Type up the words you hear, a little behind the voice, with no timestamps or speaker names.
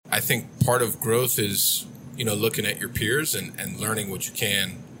think part of growth is, looking at your peers and learning what you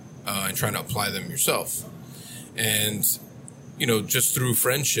can and trying to apply them yourself. And, just through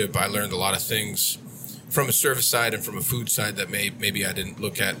friendship, I learned a lot of things from a service side and from a food side that maybe I didn't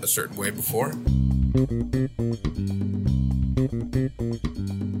look at a certain way before.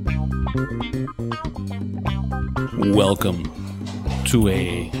 Welcome to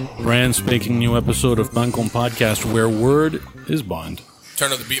a brand spanking new episode of Pan Con Podcast, where word is bond.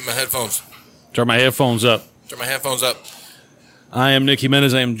 Turn up the beat in my headphones. Turn my headphones up. Turn my headphones up. I am Nick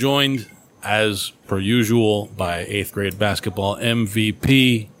Jimenez. I am joined, as per usual, by 8th grade basketball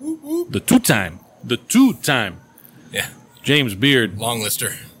MVP, the two-time, yeah, James Beard, long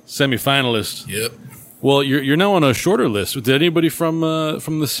lister, semifinalist. Yep. Well, you're now on a shorter list. Did anybody from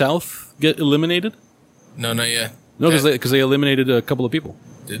the South get eliminated? No, not yet. No, because they eliminated a couple of people.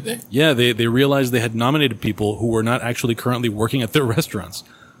 Did they? Yeah, they realized they had nominated people who were not actually currently working at their restaurants.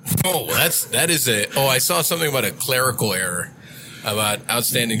 Oh, that is a. Oh, I saw something about a clerical error about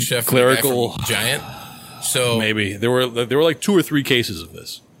outstanding chef Clerical Giant. So maybe there were like 2 or 3 cases of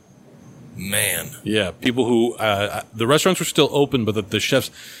this. Man, yeah, people who the restaurants were still open, but the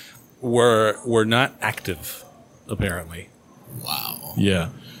chefs were not active, apparently. Wow. Yeah,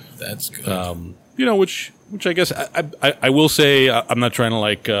 that's good. Which I guess I will say I'm not trying to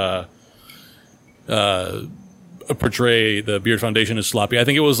like portray the Beard Foundation as sloppy. I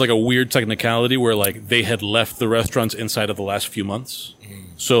think it was like a weird technicality where like they had left the restaurants inside of the last few months,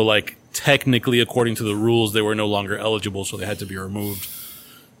 so like technically according to the rules they were no longer eligible, so they had to be removed.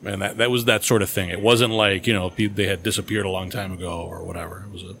 And that was that sort of thing. It wasn't like, they had disappeared a long time ago or whatever.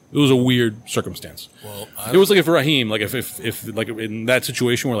 It was a weird circumstance. Well, it was like if Raheem, like if like in that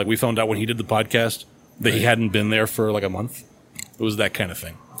situation where like we found out when he did the podcast that he hadn't been there for like a month. It was that kind of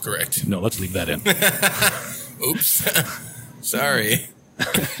thing. Correct. No, let's leave that in. Oops. Sorry.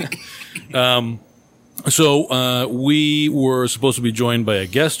 So we were supposed to be joined by a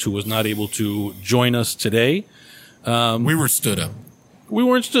guest who was not able to join us today. We were stood up. We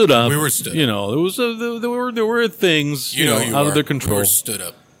weren't stood up. We were stood. There were things out of their control. We were stood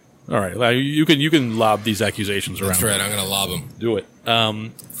up. All right, you can lob these accusations around. That's right. I'm going to lob them. Do it.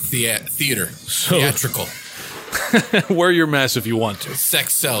 Theater. Theatrical. Wear your mask if you want to.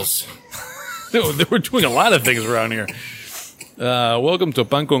 Sex sells. We're doing a lot of things around here. Welcome to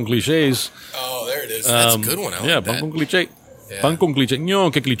Pan Con Clichés. Oh, there it is. That's a good one. I like that. Pan Con Cliché. Yeah. Pan Con Cliché.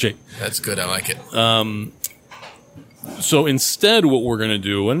 No, que cliché. That's good. I like it. So instead, what we're going to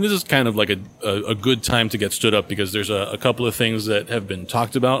do, and this is kind of like a good time to get stood up because there's a couple of things that have been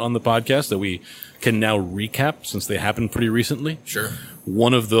talked about on the podcast that we can now recap since they happened pretty recently. Sure.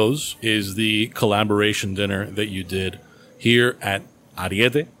 One of those is the collaboration dinner that you did here at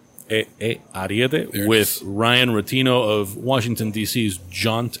Ariete with Ryan Rotino of Washington, D.C.'s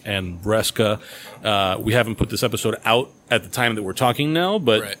Jaunt and Bresca. We haven't put this episode out at the time that we're talking now,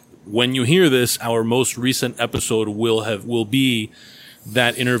 but... Right. When you hear this, our most recent episode will be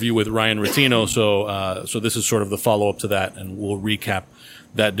that interview with Ryan Rotino. So this is sort of the follow up to that, and we'll recap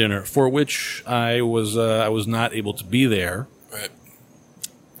that dinner for which I was not able to be there. Right.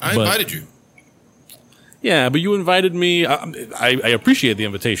 I invited you. Yeah, but you invited me. I appreciate the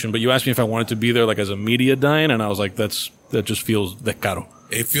invitation, but you asked me if I wanted to be there, like as a media dine, and I was like, that just feels de caro.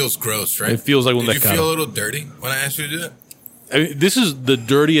 It feels gross, right? It feels like un de caro. Did you feel a little dirty when I asked you to do that? I mean, this is the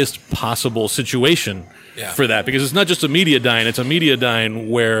dirtiest possible situation for that because it's not just a media dine; it's a media dine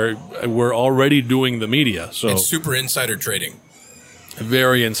where we're already doing the media. So it's super insider trading,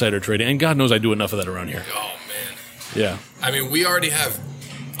 very insider trading, and God knows I do enough of that around here. Oh man, yeah. I mean, we already have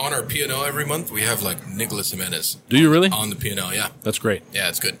on our P&L every month. We have like Nicholas Jimenez. Do you really on the P&L? Yeah, that's great. Yeah,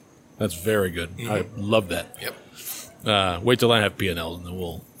 it's good. That's very good. Mm-hmm. I love that. Yep. Wait till I have P&Ls, and then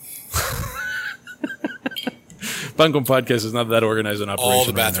we'll. Pan Con Podcast is not that organized an operation. All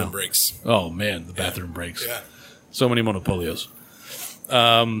the bathroom breaks. Oh man, the bathroom breaks. Yeah. So many monopolios.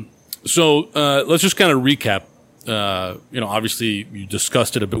 So let's just kind of recap. Obviously you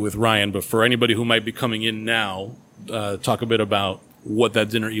discussed it a bit with Ryan, but for anybody who might be coming in now, talk a bit about what that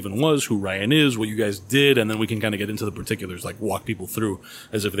dinner even was, who Ryan is, what you guys did, and then we can kind of get into the particulars, like walk people through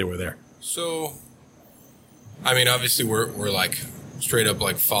as if they were there. So, I mean, obviously we're like straight up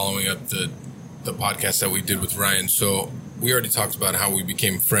like following up the podcast that we did with Ryan. So we already talked about how we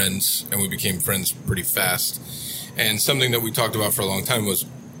became friends, and we became friends pretty fast. And something that we talked about for a long time was,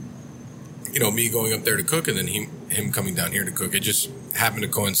 me going up there to cook and then him coming down here to cook. It just happened to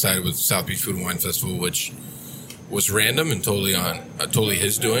coincide with South Beach Food and Wine Festival, which was random and totally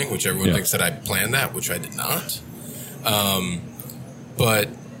his doing, which everyone thinks that I planned that, which I did not. But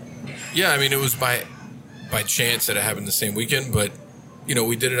yeah, I mean, it was by chance that it happened the same weekend, but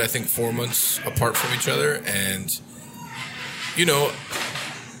we did it, I think, 4 months apart from each other. And,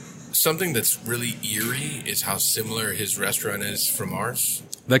 something that's really eerie is how similar his restaurant is from ours.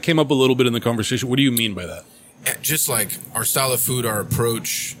 That came up a little bit in the conversation. What do you mean by that? Just like our style of food, our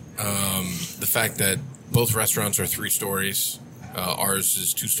approach, the fact that both restaurants are 3 stories. Ours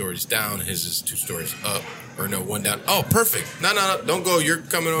is 2 stories down. His is 2 stories up. Or no, 1 down. Oh, perfect. No. Don't go. You're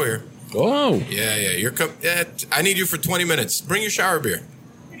coming over here. Oh. Yeah. You're I need you for 20 minutes. Bring your shower beer.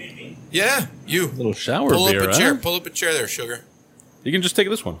 Yeah, you. A little shower Pull beer, up a chair. huh? Pull up a chair there, sugar. You can just take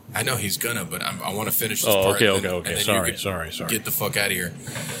this one. I know he's gonna, but I want to finish this part. Okay. And then Sorry. Get the fuck out of here.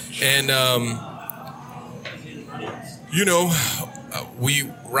 And,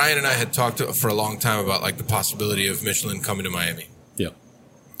 Ryan and I had talked for a long time about like the possibility of Michelin coming to Miami. Yeah.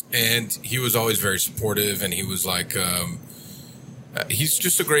 And he was always very supportive, and he was like, he's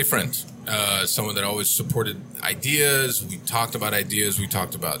just a great friend. Someone that always supported ideas. We talked about ideas. We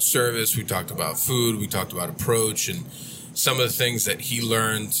talked about service. We talked about food. We talked about approach and some of the things that he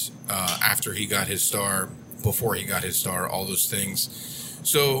learned after he got his star, before he got his star, all those things.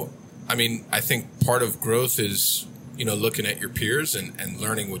 So, I mean, I think part of growth is, looking at your peers and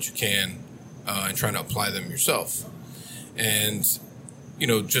learning what you can and trying to apply them yourself. And,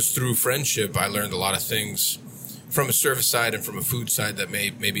 just through friendship, I learned a lot of things from a service side and from a food side that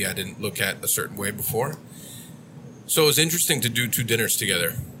maybe I didn't look at a certain way before. So it was interesting to do 2 dinners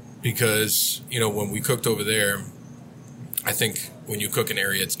together because, when we cooked over there, I think when you cook in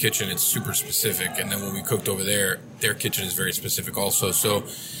Ariad's kitchen, it's super specific. And then when we cooked over there, their kitchen is very specific also. So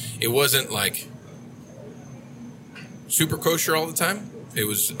it wasn't like super kosher all the time. It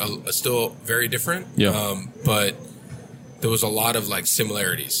was still very different. Yeah. But there was a lot of like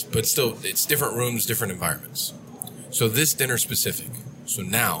similarities, but still it's different rooms, different environments. So this dinner specific. So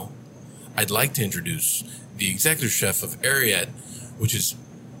now I'd like to introduce the executive chef of Ariad, which is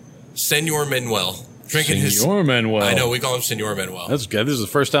Senor Manuel. Senor Manuel. I know, we call him Senor Manuel. That's good. This is the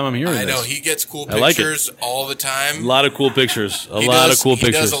first time I'm hearing this. I know, he gets cool like pictures all the time. A lot of cool pictures. He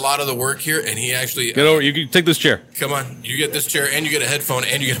does a lot of the work here, and he actually... Get over. You can take this chair. Come on. You get this chair, and you get a headphone,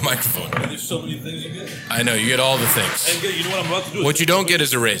 and you get a microphone. There's so many things you get. I know, you get all the things. And you know what I'm about to do? What you don't get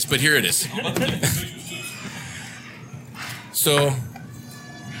is a raise, but here it is. So...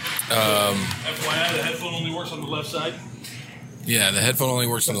 FYI, the headphone only works on the left side. Yeah, the headphone only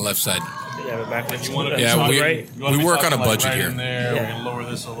works on the left side. Yeah, but back when You want to Yeah, we work on a budget right here. In there. Yeah. We can lower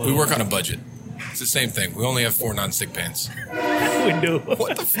this a little. We work on a budget. It's the same thing. We only have 4 non-stick pans. we do.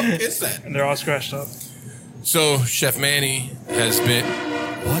 What the fuck is that? And they're all scratched up. So, Chef Manny has been...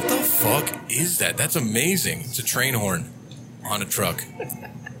 What the fuck is that? That's amazing. It's a train horn on a truck.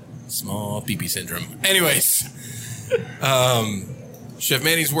 Small pee-pee syndrome. Anyways, Chef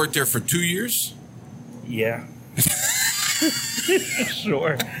Manny's worked there for 2 years. Yeah.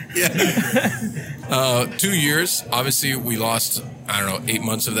 Sure. Yeah. 2 years. Obviously, we lost, 8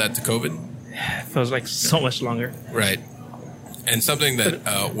 months of that to COVID. Feels like so much longer. Right. And something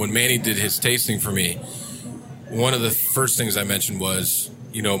that when Manny did his tasting for me, one of the first things I mentioned was,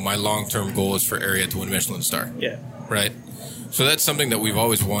 my long-term goal is for Ariad to win a Michelin star. Yeah. Right. So that's something that we've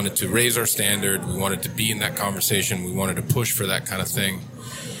always wanted to raise our standard. We wanted to be in that conversation. We wanted to push for that kind of thing.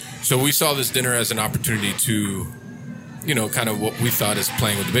 So we saw this dinner as an opportunity to, kind of what we thought is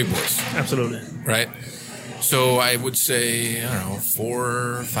playing with the big boys. Absolutely. Right. So I would say, 4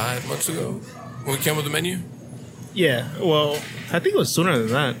 or 5 months ago when we came with the menu. Yeah. Well, I think it was sooner than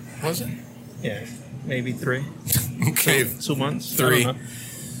that. Was it? Yeah. Maybe 3. Okay. 2 months. 3. I don't know.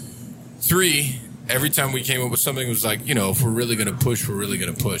 3. Every time we came up with something, it was like, if we're really going to push, we're really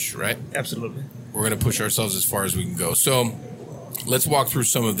going to push, right? Absolutely. We're going to push ourselves as far as we can go. So let's walk through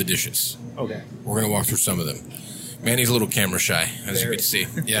some of the dishes. Okay. We're going to walk through some of them. Manny's a little camera shy, as you can see.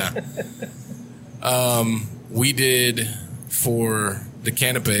 Yeah. We did for the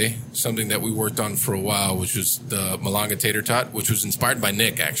canapé something that we worked on for a while, which was the Malanga tater tot, which was inspired by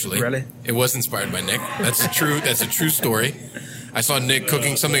Nick, actually. Really? It was inspired by Nick. That's a true story. I saw Nick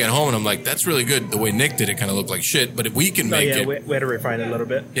cooking something at home, and I'm like, that's really good. The way Nick did it kind of looked like shit, but if we can make it... we had to refine it a little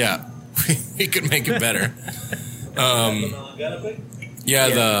bit. Yeah, we could make it better. The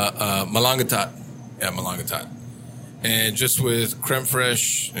Malanga tot. Yeah, Malanga tot. And just with creme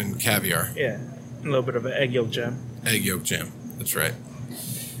fraiche and caviar. Yeah. A little bit of an egg yolk jam. Egg yolk jam. That's right.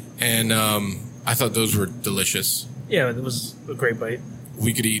 And I thought those were delicious. Yeah, it was a great bite.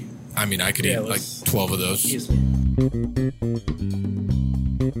 We could eat... I could eat like 12 of those. Easily.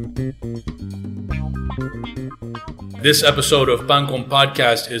 This episode of Pan Con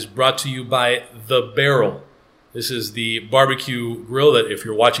Podcast is brought to you by The Barrel. This is the barbecue grill that, if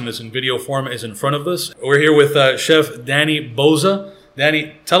you're watching this in video form, is in front of us. We're here with Chef Danny Boza.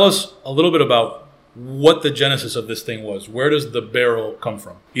 Danny, tell us a little bit about what the genesis of this thing was. Where does the barrel come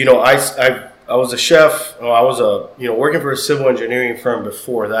from? I was a chef. I was working for a civil engineering firm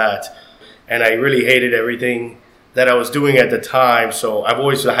before that, and I really hated everything that I was doing at the time. So I've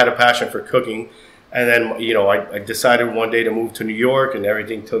always had a passion for cooking. And then, I decided one day to move to New York, and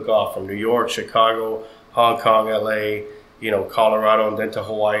everything took off from New York, Chicago, Hong Kong, LA, Colorado, and then to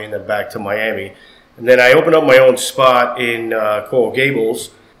Hawaii, and then back to Miami. And then I opened up my own spot in Coral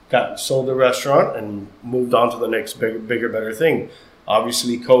Gables, sold the restaurant, and moved on to the next bigger, better thing.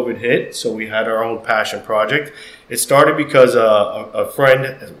 Obviously, COVID hit, so we had our own passion project. It started because a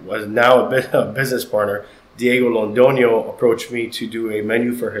friend, was now a business partner, Diego Londoño, approached me to do a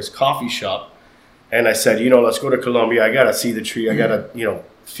menu for his coffee shop. And I said, let's go to Colombia. I got to see the tree. I got to,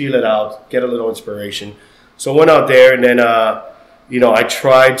 feel it out, get a little inspiration. So I went out there, and then, I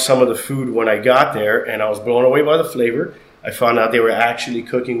tried some of the food when I got there, and I was blown away by the flavor. I found out they were actually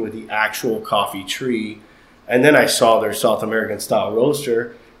cooking with the actual coffee tree. And then I saw their South American style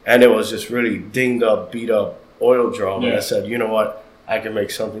roaster, and it was just really dinged up, beat up oil drum. Yeah. And I said, you know what? I can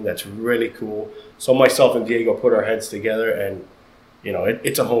make something that's really cool. So myself and Diego put our heads together, and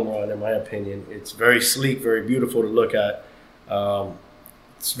it's a home run in my opinion. It's very sleek, very beautiful to look at.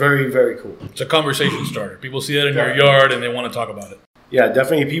 It's very, very cool. It's a conversation starter. People see that in your yard and they want to talk about it. Yeah,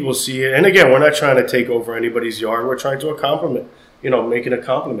 definitely people see it. And again, we're not trying to take over anybody's yard. We're trying to make it a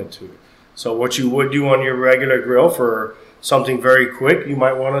compliment to it. So what you would do on your regular grill for something very quick, you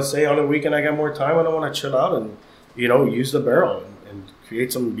might want to say on a weekend I got more time and I want to chill out and, use the barrel and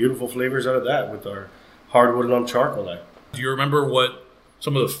create some beautiful flavors out of that with our hardwood lump charcoal. Do you remember what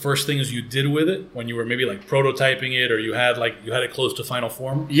some of the first things you did with it when you were maybe like prototyping it, or you had it close to final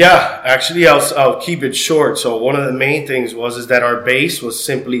form? Yeah, actually, I'll keep it short. So one of the main things is that our base was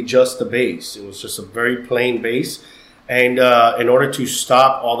simply just the base. It was just a very plain base, and in order to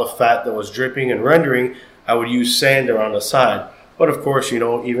stop all the fat that was dripping and rendering, I would use sand around the side. But of course,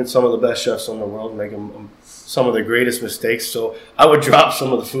 even some of the best chefs in the world make some of the greatest mistakes. So I would drop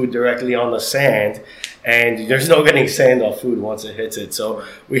some of the food directly on the sand. And there's no getting sand off food once it hits it. So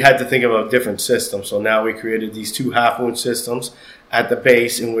we had to think of a different system. So now we created these 2 half-moon systems at the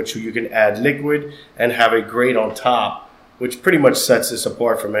base in which you can add liquid and have a grate on top, which pretty much sets this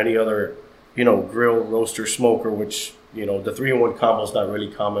apart from any other, grill, roaster, smoker, which, the 3-in-1 combo is not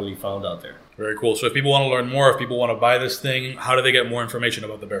really commonly found out there. Very cool. So if people want to learn more, if people want to buy this thing, how do they get more information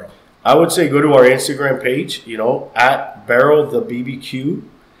about the barrel? I would say go to our Instagram page, at Barrel the BBQ.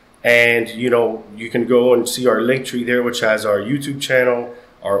 And, you can go and see our link tree there, which has our YouTube channel,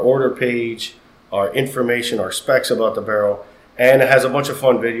 our order page, our information, our specs about the barrel. And it has a bunch of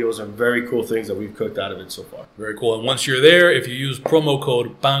fun videos and very cool things that we've cooked out of it so far. Very cool. And once you're there, if you use promo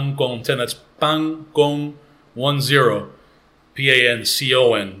code PANCON10, that's PANCON10,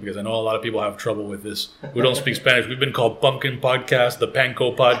 PANCON, because I know a lot of people have trouble with this who don't speak Spanish. We've been called Pumpkin Podcast, the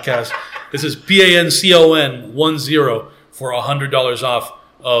Panko Podcast. This is PANCON10 for $100 off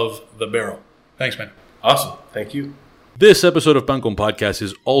of the barrel. Thanks, man. Awesome. Thank you. This episode of Pancon Podcast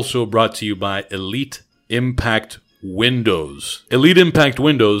is also brought to you by Elite Impact Windows. Elite Impact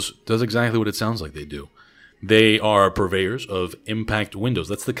Windows does exactly what it sounds like they do. They are purveyors of impact windows.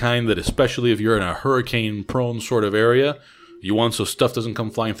 That's the kind that, especially if you're in a hurricane-prone sort of area, you want so stuff doesn't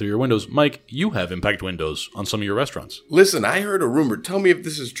come flying through your windows. Mike, you have impact windows on some of your restaurants. Listen, I heard a rumor. Tell me if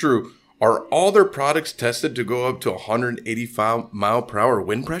this is true. Are all their products tested to go up to 185 mile per hour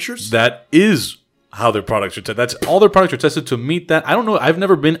wind pressures? That is how their products are tested. That's all their products are tested to meet that. I don't know. I've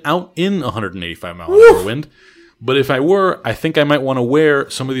never been out in 185 mile an hour wind. But if I were, I think I might want to wear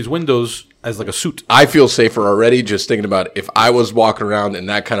some of these windows as like a suit. I feel safer already just thinking about if I was walking around in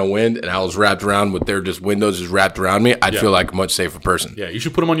that kind of wind and I was wrapped around with their just windows just wrapped around me, I'd feel like a much safer person. Yeah, you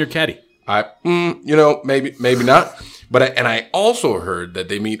should put them on your caddy. Maybe not. But I also heard that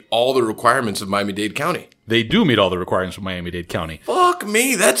they meet all the requirements of Miami-Dade County. They do meet all the requirements of Miami-Dade County. Fuck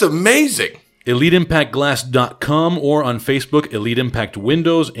me, that's amazing. EliteImpactGlass.com or on Facebook, Elite Impact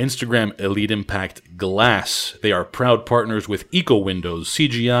Windows, Instagram, Elite Impact Glass. They are proud partners with Eco Windows,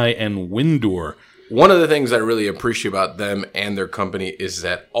 CGI, and Windoor. One of the things I really appreciate about them and their company is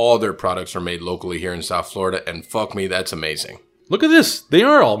that all their products are made locally here in South Florida, and fuck me, that's amazing. Look at this. They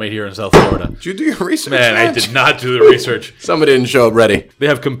are all made here in South Florida. Did you do your research? Man, I did not do the research. Somebody didn't show up ready. They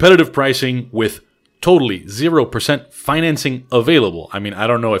have competitive pricing with totally 0% financing available. I mean, I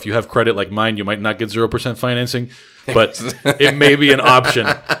don't know. If you have credit like mine, you might not get 0% financing, but it may be an option.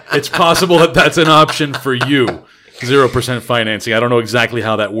 It's possible that that's an option for you. 0% financing. I don't know exactly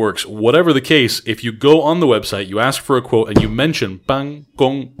how that works. Whatever the case, if you go on the website, you ask for a quote, and you mention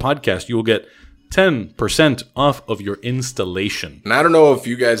Pancon Podcast, you will get 10% off of your installation. And I don't know if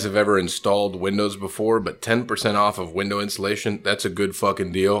you guys have ever installed Windows before, but 10% off of window installation, that's a good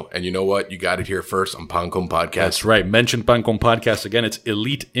fucking deal. And you know what? You got it here first on Pancom Podcast. That's right. Mention Pancom Podcast again. It's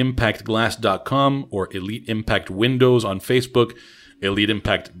EliteImpactGlass.com or Elite Impact Windows on Facebook, Elite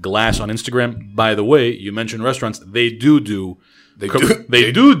Impact Glass on Instagram. By the way, you mentioned restaurants. They do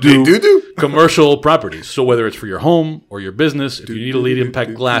commercial properties. So whether it's for your home or your business, if you need Elite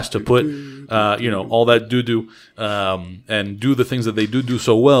Impact Glass to put, all that and do the things that they do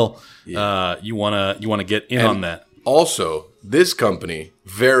so well, you wanna get in on that. Also, this company,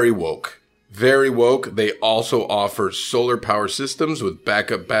 very woke. Very woke. They also offer solar power systems with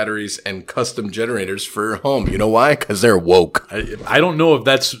backup batteries and custom generators for your home. You know why? Because they're woke. I don't know if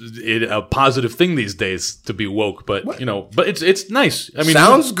that's a positive thing these days to be woke, but but it's nice. I mean,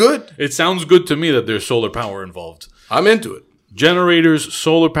 sounds good. It sounds good to me that there's solar power involved. I'm into it. Generators,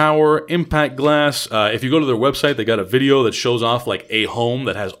 solar power, impact glass. If you go to their website, they got a video that shows off like a home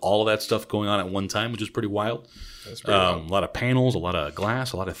that has all of that stuff going on at one time, which is pretty wild. That's pretty wild. A lot of panels, a lot of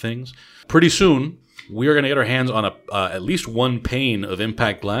glass, a lot of things. Pretty soon, we are going to get our hands on at least one pane of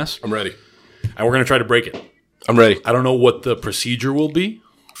impact glass. I'm ready. And we're going to try to break it. I'm ready. I don't know what the procedure will be.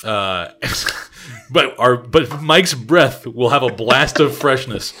 But Mike's breath will have a blast of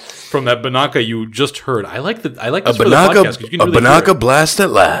freshness from that Banaka you just heard. I like this for the podcast. You can really Banaka blast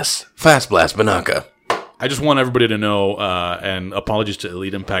at last. Fast blast Banaka. I just want everybody to know, and apologies to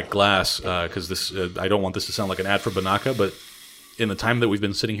Elite Impact Glass, because this I don't want this to sound like an ad for Banaka, but in the time that we've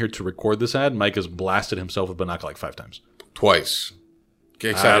been sitting here to record this ad, Mike has blasted himself with Banaka like 5 times. Twice.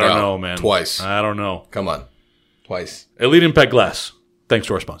 Get excited. I don't know, man. Twice. I don't know. Come on. Twice. Elite Impact Glass. Thanks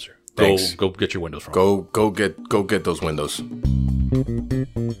to our sponsor. Thanks. Go get your windows from. Go get those windows.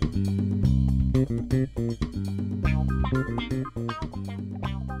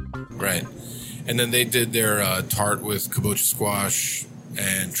 Right. And then they did their tart with kabocha squash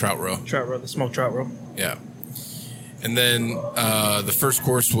and trout roe. Trout roe, the smoked trout roe. Yeah. And then the first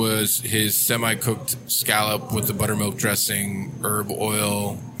course was his semi-cooked scallop with the buttermilk dressing, herb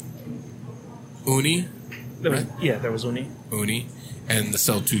oil, uni. There was uni. Uni. And the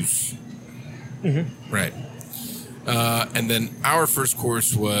celtus. Mm-hmm. Right. And then our first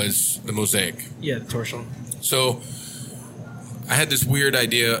course was the mosaic. Yeah, the torsion. So I had this weird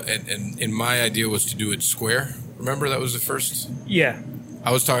idea, and my idea was to do it square. Remember that was the first? Yeah.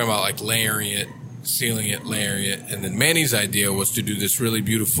 I was talking about like layering it, sealing it, layering it. And then Manny's idea was to do this really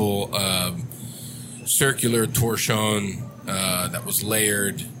beautiful circular torsion that was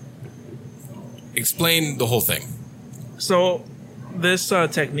layered. Explain the whole thing. So this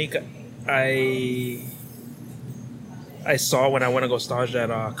technique I saw when I went to go stage at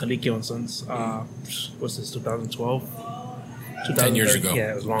Colicchio & Sons. What's this, 2012? 10 years ago.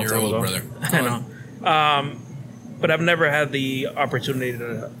 Yeah, it was a long You're time old, ago. brother. I know. But I've never had the opportunity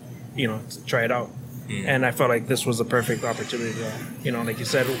to, to try it out. And I felt like this was a perfect opportunity to, like you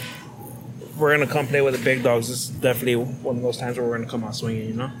said, we're in a company with the big dogs. This is definitely one of those times where we're going to come out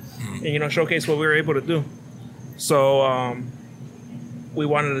swinging, and, showcase what we were able to do. So we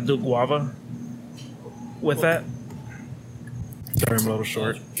wanted to do guava with that. Sorry, I'm a little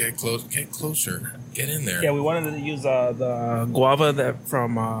short. Get closer. Get in there. Yeah, we wanted to use the guava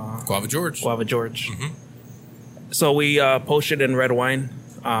from Guava George. Guava George. Mm-hmm. So we poached it in red wine,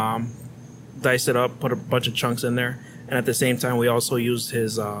 diced it up, put a bunch of chunks in there, and at the same time we also used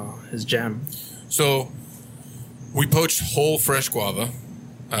his jam. So we poached whole fresh guava.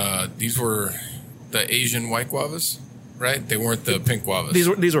 These were the Asian white guavas, right? They weren't the pink guavas.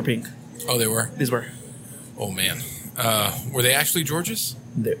 These were pink. Oh, they were? These were. Oh, man. Were they actually George's?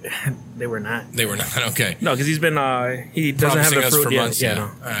 They were not. They were not. Okay. No, because he's been he doesn't have the fruit for yet. Months, yeah,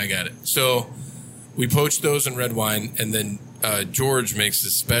 no. I got it. So we poached those in red wine, and then George makes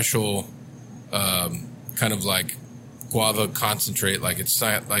this special kind of like guava concentrate. Like it's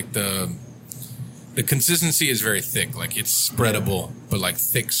like the consistency is very thick, like it's spreadable, but like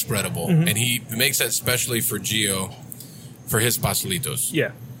thick spreadable. Mm-hmm. And he makes that specially for Gio for his pastelitos.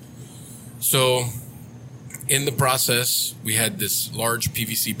 Yeah. So in the process, we had this large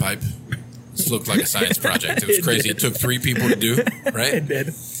PVC pipe. This looked like a science project. It was crazy. It took 3 people to do, right? It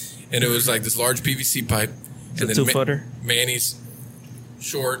did. And it was like this large PVC pipe. It's a 2-footer. Manny's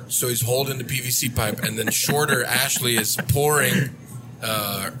short, so he's holding the PVC pipe, and then shorter Ashley is pouring,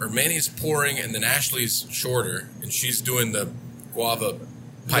 or Manny's pouring, and then Ashley's shorter, and she's doing the guava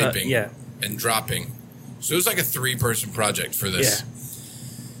piping and dropping. So it was like a 3-person project for this. Yeah.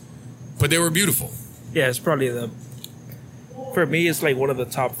 But they were beautiful. Yeah, it's probably the For me, it's like one of the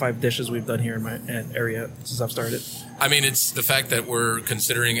top 5 dishes we've done here in my area since I've started. I mean, it's the fact that we're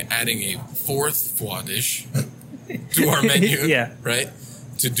considering adding a 4th foie dish to our menu, Yeah. right?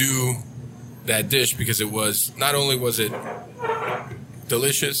 To do that dish, because it was, not only was it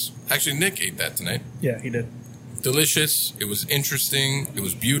delicious, actually Nick ate that tonight. Yeah, he did. Delicious, it was interesting, it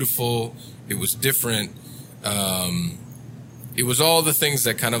was beautiful, it was different. It was all the things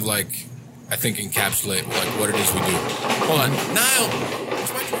that kind of like, I think, encapsulate like what it is we do. Hold on, Niall,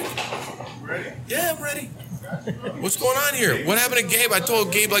 where's my drink? Ready? Yeah, I'm ready. What's going on here? What happened to Gabe? I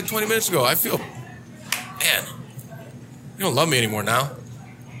told Gabe like 20 minutes ago. I feel, man, you don't love me anymore now.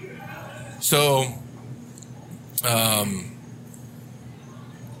 So,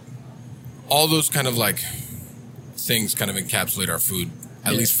 all those kind of like things kind of encapsulate our food,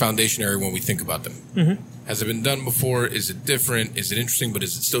 at least foundationary when we think about them. Mm-hmm. Has it been done before? Is it different? Is it interesting? But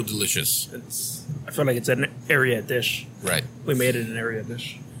is it still delicious? I feel like it's an area dish. Right. We made it an area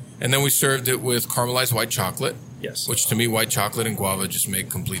dish. And then we served it with caramelized white chocolate. Yes. Which to me, white chocolate and guava just make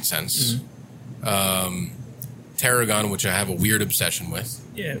complete sense. Tarragon, which I have a weird obsession with,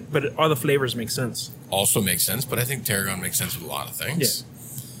 Yeah, but all the flavors make sense. also makes sense. But I think tarragon makes sense with a lot of things. Yeah.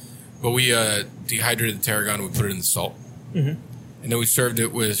 But we dehydrated the tarragon. We put it in the salt. And then we served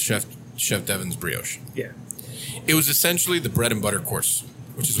it with Chef Devin's brioche. Yeah. It was essentially the bread and butter course,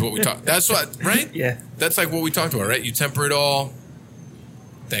 which is what we talked. That's what, right? Yeah. That's like what we talked about, right? You temper it all.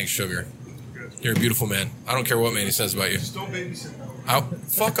 Thanks, sugar. You're a beautiful man. I don't care what Manny says about you. Just don't babysit now.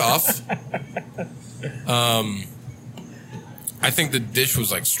 Fuck off. I think the dish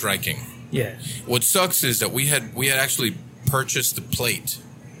was like striking. Yeah. What sucks is that we had actually purchased the plate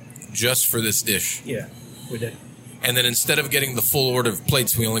just for this dish, Yeah. We did. and then instead of getting the full order of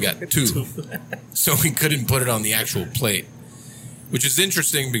plates, we only got 2, so we couldn't put it on the actual plate. Which is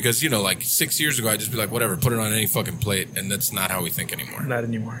interesting because, you know, like 6 years ago, I'd just be like, whatever, put it on any fucking plate, and that's not how we think anymore. Not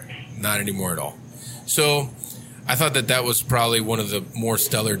anymore. Not anymore at all. So I thought that was probably one of the more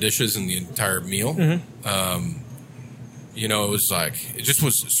stellar dishes in the entire meal. You know, it was like, it just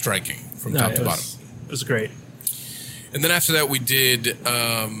was striking from top to bottom. It was great. And then after that, we did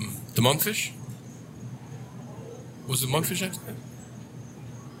the monkfish. Was it monkfish after that?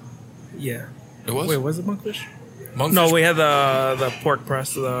 Yeah. It was? Wait, was it monkfish? Monkfish? No, we had the pork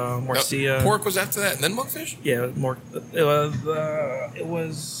press, the morcilla. Pork was after that, and then monkfish? Yeah, it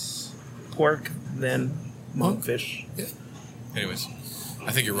was pork, then monkfish. Yeah. Anyways,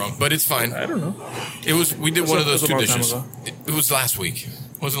 I think you're wrong, but it's fine. I don't know. It was. We did It one was of those a two long time dishes. ago. It was last week.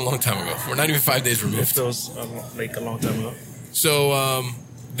 It wasn't a long time ago. We're not even 5 days It removed. was like a long time ago. So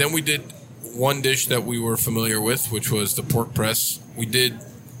then we did one dish that we were familiar with, which was the pork press. We did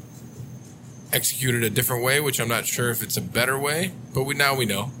execute it a different way, which I'm not sure if it's a better way, but we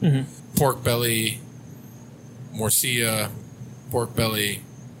know. Pork belly, morcilla, pork belly,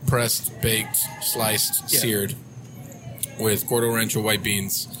 pressed, baked, sliced, seared, with Gordo Rancho white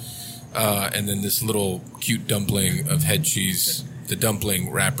beans, and then this little cute dumpling of head cheese. The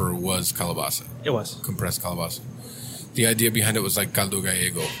dumpling wrapper was calabaza, It was. compressed calabaza. The idea behind it was like caldo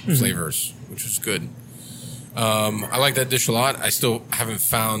gallego flavors, which was good. I like that dish a lot. I still haven't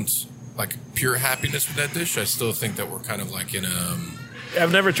found like pure happiness with that dish. I still think that we're kind of like in a...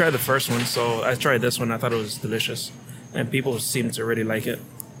 I've never tried the first one, so I tried this one. I thought it was delicious, and people seem to really like it.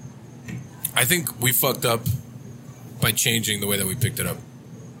 I think we fucked up by changing the way that we picked it up,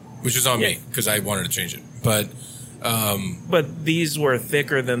 which is on me because I wanted to change it. But these were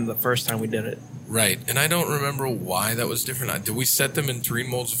thicker than the first time we did it. right, and I don't remember why that was different. Did we set them in terrine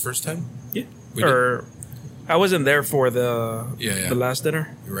molds the first time? Yeah. We did. Or I wasn't there for the Yeah. the last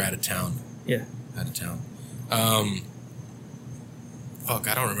dinner. You were out of town. Yeah. Out of town. Fuck,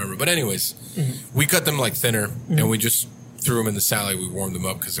 I don't remember. But anyways, we cut them like thinner, and we just threw them in the salad. We warmed them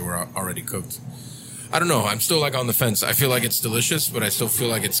up because they were already cooked. I don't know. I'm still like on the fence. I feel like it's delicious, but I still feel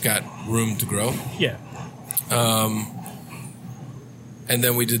like it's got room to grow. Yeah. And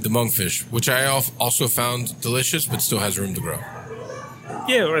then we did the monkfish, which I also found delicious, but still has room to grow.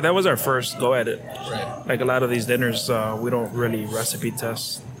 Yeah, or that was our first go at it. Right. Like a lot of these dinners, we don't really recipe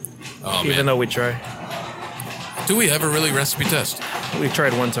test, Oh, even man. though we try. Do we ever really recipe test? We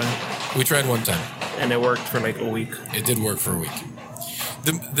tried one time, We tried one time. and it worked for like a week. It did work for a week.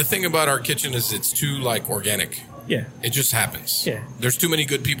 The thing about our kitchen is it's too like organic. Yeah. It just happens. Yeah. There's too many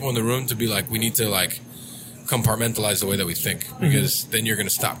good people in the room to be like, we need to like compartmentalize the way that we think, because then you're going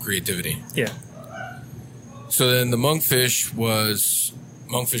to stop creativity. Yeah. So then the monkfish was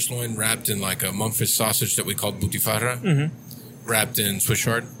monkfish loin wrapped in like a monkfish sausage that we called butifarra, wrapped in Swiss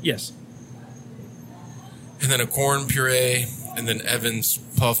chard. Yes. And then a corn puree and then Evan's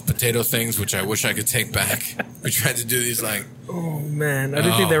puffed potato things, which I wish I could take back. We tried to do these like, Oh man, I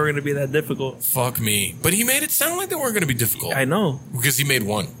didn't think they were going to be that difficult. fuck me. But he made it sound like they weren't going to be difficult. I know. Because he made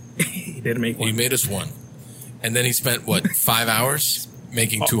one. He did make He one. made us one. And then he spent, 5 hours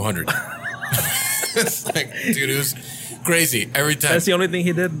making 200. It's like, dude, it was crazy every time. That's the only thing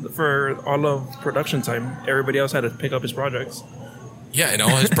he did for all of production time. Everybody else had to pick up his projects. Yeah, and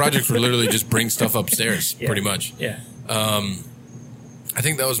all his projects were literally just bring stuff upstairs, Yeah. pretty much. Yeah. I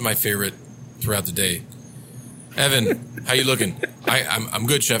think that was my favorite throughout the day. Evan, how you looking? I'm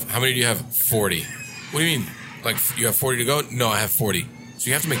good, chef. How many do you have? 40. What do you mean? Like, you have 40 to go? No, I have 40. So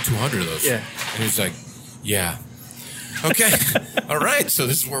you have to make 200 of those. Yeah. And he was like, yeah. Okay. All right. So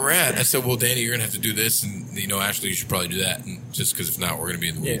this is where we're at. I said, well, Danny, you're going to have to do this. And, Ashley, you should probably do that. And just because if not, we're going to be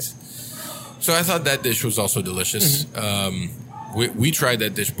in the weeds. So I thought that dish was also delicious. We tried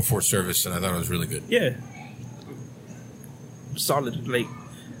that dish before service, and I thought it was really good. Yeah. Solid. Like,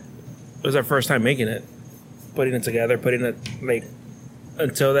 it was our first time making it. Putting it together, before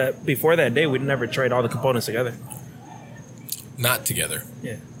that day, we'd never tried all the components together. Not together.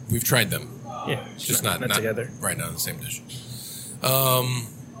 Yeah. We've tried them. Yeah. Just not together. Right now in the same dish.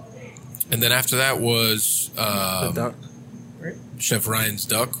 And then after that was The duck. Right? Chef Ryan's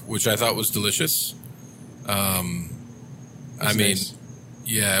duck, which I thought was delicious. I mean, nice.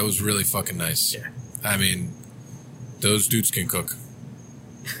 yeah, it was really fucking nice. Yeah. I mean, those dudes can cook.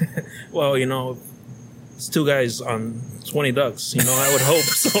 Well, it's two guys on 20 ducks. I would hope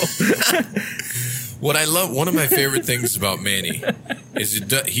so. What I love, one of my favorite things about Manny is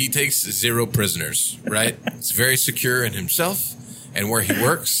he takes 0 prisoners, right? It's very secure in himself and where he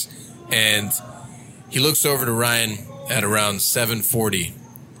works. And he looks over to Ryan at around 7:40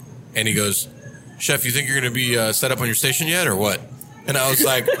 and he goes, Chef, you think you're going to be set up on your station yet or what? And I was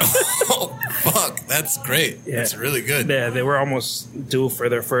like, oh, fuck, that's great. Yeah. That's really good. Yeah, they were almost due for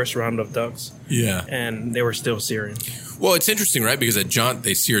their first round of ducks, Yeah. and they were still searing. Well, it's interesting, right? Because at Jaunt,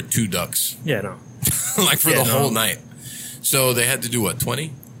 they seared 2 ducks, Yeah, no. like for Yeah, the no. whole night. So they had to do what,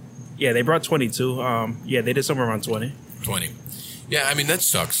 20? Yeah, they brought 22. Yeah, they did somewhere around 20. 20. Yeah, I mean, that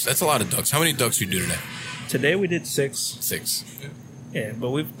sucks. That's a lot of ducks. How many ducks you do today? Today we did 6. 6. Yeah,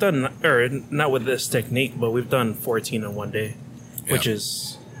 but we've done, or not with this technique, but we've done 14 in one day, which Yeah.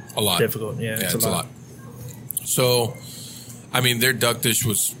 is A lot. difficult. Yeah, Yeah, it's a lot. So, I mean, their duck dish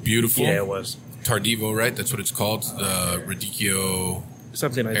was beautiful. Yeah, it was. Tardivo, right? That's what it's called. The Radicchio,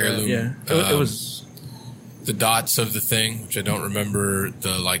 Something like Heirloom. that. Yeah, it was. the dots of the thing, which I don't remember,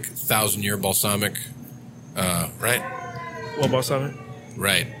 the 1,000-year balsamic, right? What about something?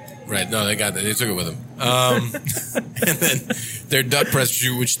 Right. No, they got that. They took it with them. And then their duck press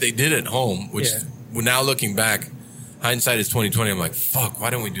jus, which they did at home, which Yeah. now looking back, hindsight is 2020. I'm like, fuck, why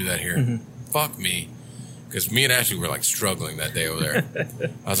didn't we do that here? Mm-hmm. Fuck me. Because me and Ashley were struggling that day over there.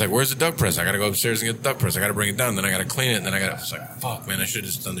 I was like, where's the duck press? I got to go upstairs and get the duck press. I got to bring it down. Then I got to clean it. And then I was like, fuck, man, I should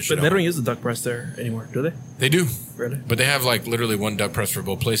have just done this shit. But they at don't home. use the duck press there anymore, do they? They do. Really? But they have literally one duck press for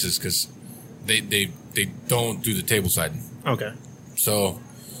both places because they don't do the table side. Okay. So,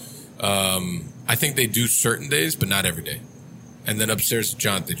 I think they do certain days, but not every day. And then upstairs at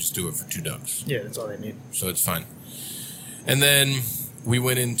Jaunt, they just do it for 2 ducks. Yeah, that's all they need. So it's fine. And then we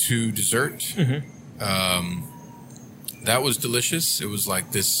went into dessert. That was delicious. It was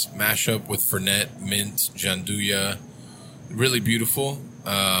like this mashup with Fernet, mint, gianduja. Really beautiful.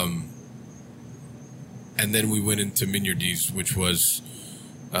 And then we went into Mignardi's, which was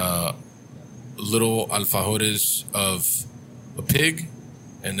little alfajores of a pig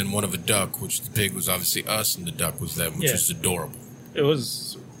and then one of a duck, which the pig was obviously us and the duck was them, which Yeah. is adorable. It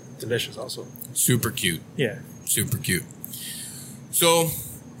was delicious also. Super cute. Yeah. Super cute. So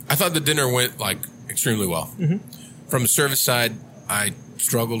I thought the dinner went extremely well. From the service side, I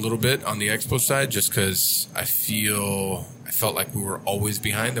struggled a little bit on the expo side just because I felt like we were always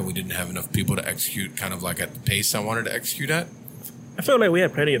behind and we didn't have enough people to execute kind of at the pace I wanted to execute at. I felt like we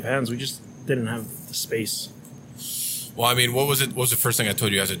had plenty of hands. We just didn't have the space. Well, I mean, what was the first thing I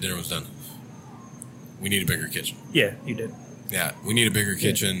told you after dinner was done? We need a bigger kitchen. Yeah, you did. Yeah, we need a bigger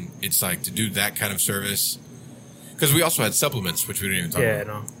kitchen. It's to do that kind of service. Because we also had supplements, which we didn't even talk Yeah,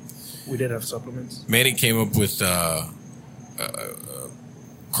 about. no. We did have supplements. Manny came up with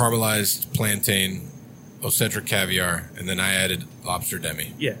caramelized plantain, Ocentric caviar, and then I added lobster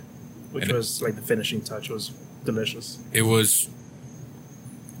demi. Yeah. Which And was the finishing touch. It was delicious. It was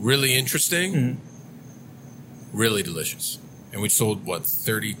really interesting, Mm-hmm. really delicious. And we sold,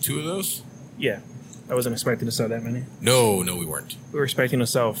 32 of those? Yeah. I wasn't expecting to sell that many. No, we weren't. We were expecting to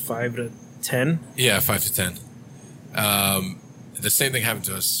sell 5 to 10. Yeah, 5 to 10. The same thing happened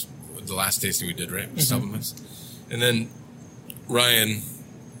to us with the last tasting we did, right? With supplements. And then Ryan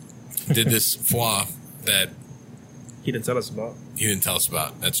did this foie that He didn't tell us about. he didn't tell us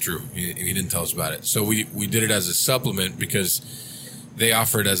about. That's true. He didn't tell us about it. So we did it as a supplement because they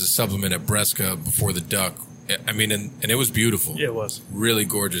offered as a supplement at Bresca before the duck. I mean, and it was beautiful. Yeah, it was. Really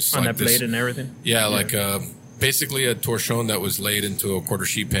gorgeous. On like that plate and everything. Yeah, like basically a torchon that was laid into a quarter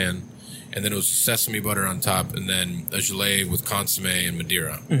sheet pan, and then it was sesame butter on top, and then a gelée with consomme and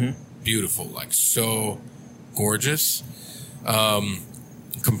Madeira. Beautiful, like so gorgeous.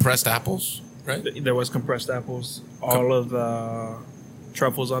 Compressed apples, right? There was compressed apples. All of the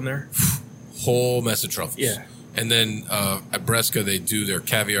truffles on there. Whole mess of truffles. Yeah. And then at Bresca, they do their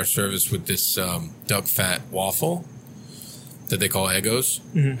caviar service with this duck fat waffle that they call Eggos,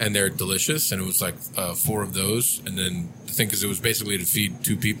 and they're delicious. And it was like 4 of those. And then the thing is, it was basically to feed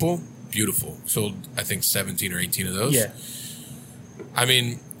 2 people. Beautiful. Sold, I think, 17 or 18 of those. Yeah. I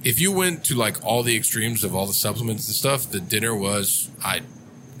mean, if you went to like all the extremes of all the supplements and stuff, the dinner was, I'd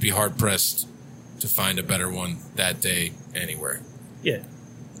be hard pressed to find a better one that day anywhere. Yeah.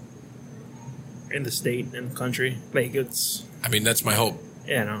 In the state and country. Like, it's, I mean, that's my hope.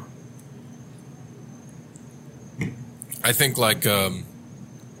 yeah, no. I think like, I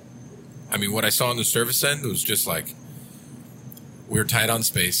mean, what I saw on the service end was just like, we're tight on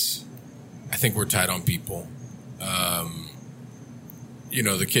space. I think we're tight on people. You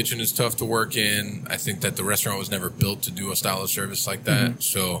know, the kitchen is tough to work in. I think that the restaurant was never built to do a style of service like that.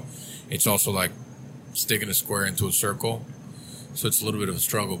 So it's also like sticking a square into a circle. So it's a little bit of a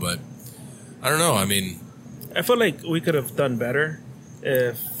struggle, but I don't know. I mean, I feel like we could have done better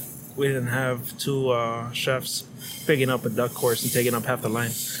if we didn't have 2 chefs picking up a duck course and taking up half the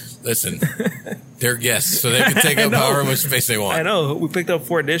line. listen, they're guests, so they can take I up know. however much space they want. I know. We picked up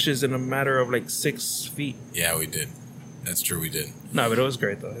 4 dishes in a matter of like 6 feet. Yeah, we did. That's true, we did. No, but it was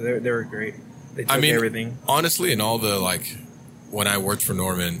great though. They were great. They took I mean, everything. honestly, in all the, like, when I worked for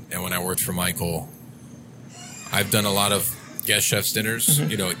Norman and when I worked for Michael, I've done a lot of guest chef's dinners.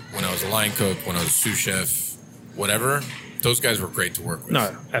 You know, when I was a line cook, when I was a sous chef, whatever. Those guys were great to work with.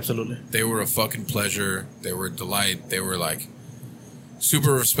 No, absolutely. They were a fucking pleasure. They were a delight. They were, like,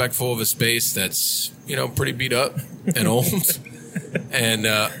 super respectful of a space that's, you know, pretty beat up and old. And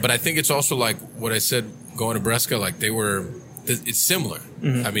but I think it's also like what I said going to Bresca, like they were, it's similar.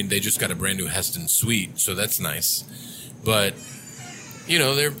 I mean, they just got a brand new Heston suite, so that's nice. But, you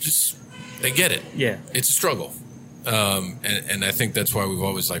know, they're just, they get it. Yeah. It's a struggle. And I think that's why we've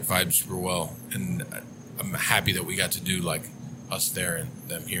always like vibed super well. And I'm happy that we got to do like us there and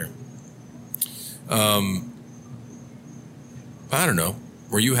them here. I don't know.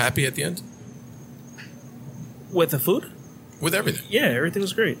 Were you happy at the end With the food? with everything? Yeah, everything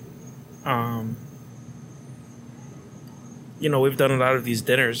was great. You know, we've done a lot of these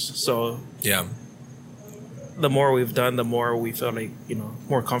dinners, so Yeah. the more we've done, the more we feel like, you know,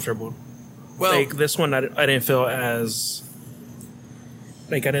 more comfortable. Well, Like this one, I didn't feel as,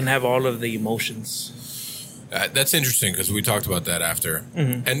 like I didn't have all of the emotions. that's interesting because we talked about that after.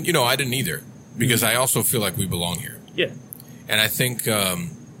 And, you know, I didn't either because I also feel like we belong here. Yeah. And I think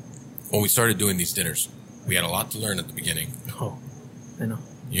when we started doing these dinners, we had a lot to learn at the beginning. Oh, I know.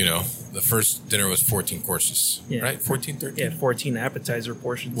 You know, the first dinner was 14 courses, Yeah. right? 14, 13? Yeah, 14 appetizer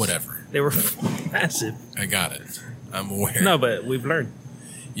portions. Whatever. They were massive. I got it. I'm aware. No, but we've learned.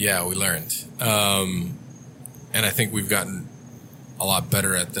 Yeah, we learned. And I think we've gotten a lot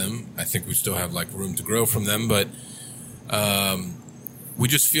better at them. I think we still have like room to grow from them, but we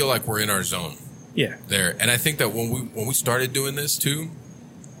just feel like we're in our zone Yeah. there. And I think that when we started doing this too,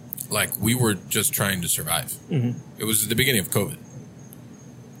 like we were just trying to survive. It was at the beginning of COVID.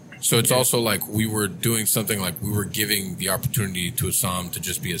 So it's also like we were doing something like we were giving the opportunity to a som to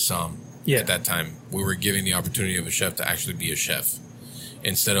just be a som. Yeah. At that time, we were giving the opportunity of a chef to actually be a chef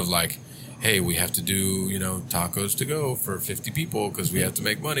instead of like, hey, we have to do, you know, tacos to go for 50 people because we have to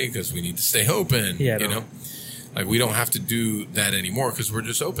make money because we need to stay open. Yeah, you no. know, like we don't have to do that anymore because we're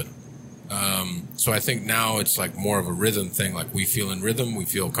just open. So I think now it's like more of a rhythm thing. Like we feel in rhythm. We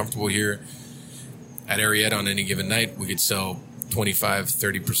feel comfortable here at Arietta on any given night. We could sell 25,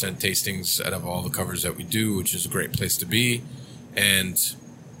 30% tastings out of all the covers that we do, which is a great place to be. And,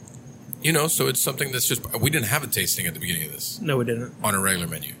 you know, so it's something that's just, we didn't have a tasting at the beginning of this No, we didn't. on a regular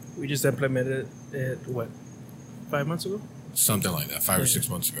menu. We just implemented it, what, 5 months ago? Something like that, 5 or 6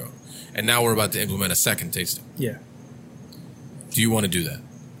 months ago. And now we're about to implement a second tasting. Yeah. Do you want to do that?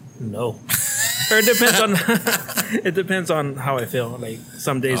 No. Or it depends on how I feel. Like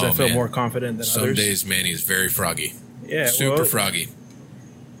some days Oh, I feel man. more confident than Some others. days Manny is very froggy. Yeah. Super well, froggy.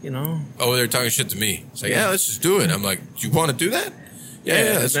 You know. Oh, they're talking shit to me. It's like, yeah, let's just do it. I'm like, do you want to do that?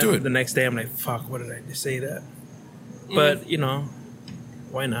 Yeah, let's then do it. The next day I'm like, fuck, what did I just say that? but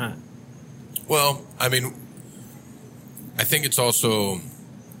why not? Well, I mean, I think it's also,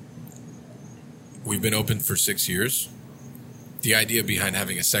 we've been open for 6 years. The idea behind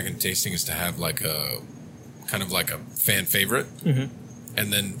having a second tasting is to have like a kind of like a fan favorite,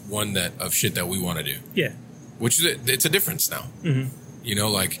 and then one that of shit that we want to do. Yeah. Which is it's a difference now.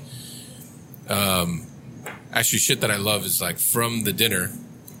 Like, actually, shit that I love is like from the dinner,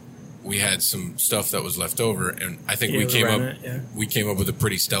 we had some stuff that was left over, and I think we came up with a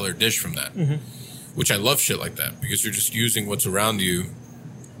pretty stellar dish from that. Which I love shit like that, because you're just using what's around you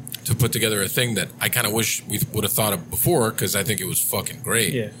to put together a thing that I kind of wish we would have thought of before, because I think it was fucking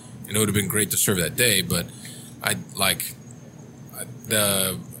great. Yeah. And it would have been great to serve that day, but I like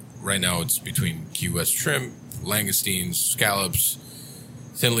right now it's between Key West shrimp, langoustines, scallops,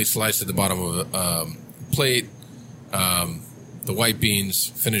 thinly sliced at the bottom of a plate, the white beans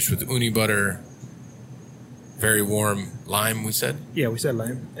finished with uni butter, very warm lime, we said? Yeah, we said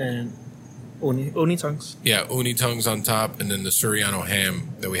lime. And uni tongues. Yeah, uni tongues on top, and then the Suriano ham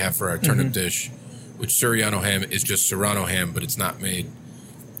that we have for our turnip dish, which Suriano ham is just Serrano ham, but it's not made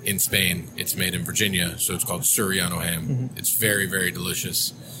in Spain. It's made in Virginia, so it's called Suriano ham. It's very, very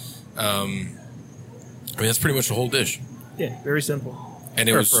delicious. I mean, that's pretty much the whole dish. Yeah, very simple. And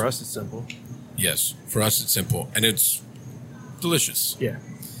it or was, for us, it's simple. Yes, for us it's simple, and it's delicious. Yeah.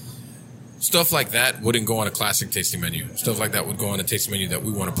 Stuff like that wouldn't go on a classic tasting menu. Stuff like that would go on a tasting menu that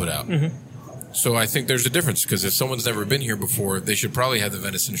we want to put out. So I think there's a difference, because if someone's never been here before, they should probably have the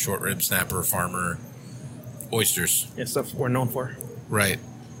venison, short rib, snapper, farmer, oysters. Yeah, stuff we're known for. Right.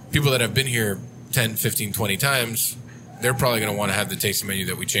 People that have been here 10, 15, 20 times, they're probably going to want to have the tasting menu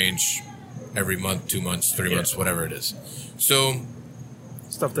that we change every month, 2 months, 3 months, whatever it is. So,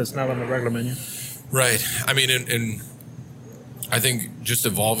 Stuff that's not on the regular menu. right. I mean, and I think just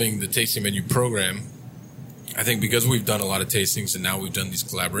evolving the tasting menu program, I think because we've done a lot of tastings and now we've done these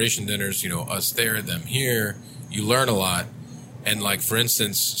collaboration dinners, us there, them here, you learn a lot. And like, for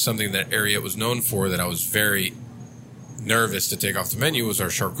instance, something that Ariete was known for that I was very nervous to take off the menu was our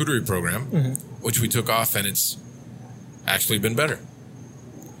charcuterie program, which we took off, and it's actually been better.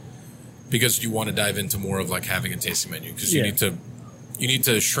 Because you want to dive into more of like having a tasting menu, because you need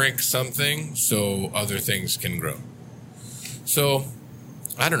to shrink something so other things can grow. So,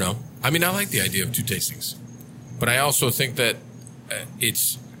 I don't know. I mean, I like the idea of 2 tastings. But I also think that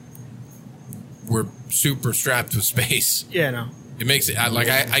we're super strapped with space. Yeah, no. It makes it,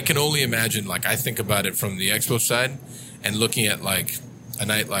 I can only imagine, like, I think about it from the expo side and looking at, like, a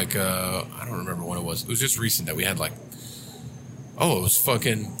night like, I don't remember when it was. It was just recent that we had, like, it was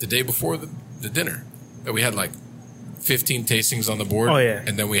fucking the day before the dinner. That we had, like, 15 tastings on the board. Oh, yeah.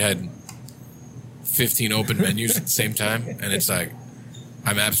 And then we had 15 open menus at the same time. And it's like,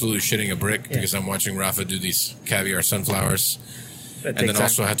 I'm absolutely shitting a brick because I'm watching Rafa do these caviar sunflowers. And then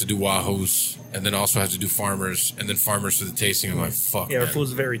also have to do Wahoos. And then also have to do farmers. And then farmers for the tasting. I'm like, fuck, Yeah, man. our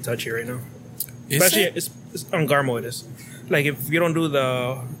food's very touchy right now. Is Especially, it? it's on Garmo it is. Like, if you don't do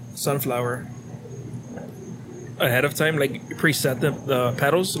the sunflower ahead of time, like, you preset the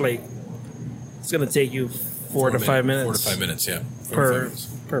petals, like, it's going to take you 4 to 5 minutes. 4 to 5 minutes, yeah. 4 to 5 minutes.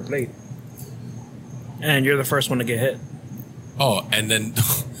 per plate. And you're the first one to get hit. Oh, and then,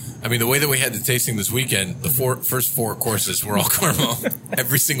 I mean, the way that we had the tasting this weekend, the first 4 courses were all caramel.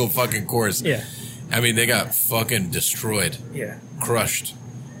 Every single fucking course. Yeah. I mean, they got fucking destroyed. Yeah. Crushed.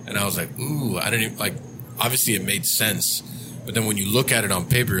 And I was like, ooh, I didn't even, like, obviously it made sense. But then when you look at it on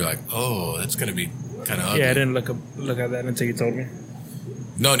paper, you're like, oh, that's going to be kind of ugly. Yeah, I didn't look at that until you told me.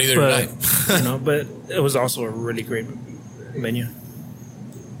 No, neither But, did I. but it was also a really great menu.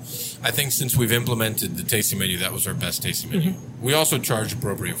 I think since we've implemented the tasting menu, that was our best tasting menu. We also charged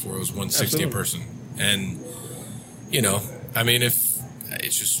appropriate for it. It was $160 a person. And, I mean, if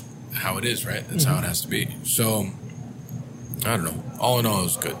it's just how it is, right? That's how it has to be. So, I don't know. All in all, it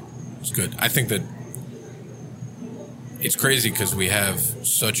was good. It's good. I think that it's crazy because we have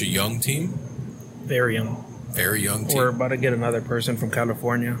such a young team. Very young. Very young team. We're about to get another person from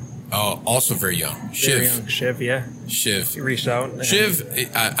California. Oh, also very young. Shiv. Very young. Shiv, yeah. Shiv. He reached out. and- Shiv,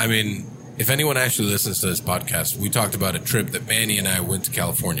 I mean, if anyone actually listens to this podcast, we talked about a trip that Manny and I went to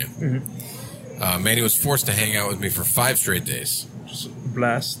California. Manny was forced to hang out with me for 5 straight days. Just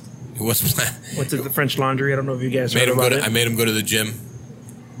blast. It was Went to the French Laundry. I don't know if you guys made heard him go about to, I it. made him go to the gym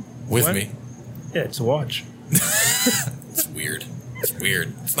with What? me. Yeah, to watch. It's weird. It's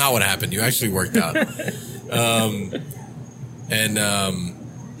weird. It's not what happened. You actually worked out.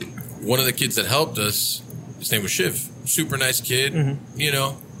 One of the kids that helped us, his name was Shiv. Super nice kid,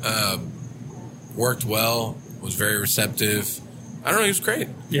 worked well, was very receptive. I don't know, he was great.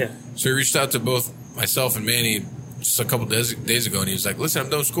 Yeah. So he reached out to both myself and Manny just a couple days ago, and he was like, "Listen, I'm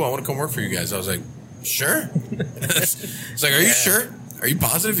done with school. I want to come work for you guys." I was like, "Sure." It's like, "Are you sure? Are you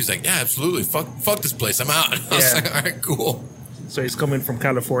positive?" He's like, "Yeah, absolutely. Fuck this place. I'm out." I was like, "All right, cool." So he's coming from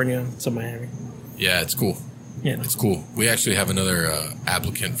California to Miami. Yeah, it's cool. Yeah. It's cool. We actually have another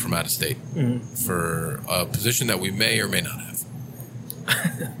applicant from out of state for a position that we may or may not have.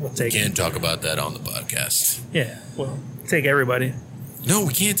 We'll take Can't talk about that on the podcast. Yeah. Well, take everybody. No,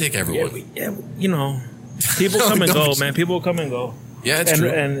 we can't take everyone. You know, people No, come and no, go, man. People come and go. Yeah, it's and, true.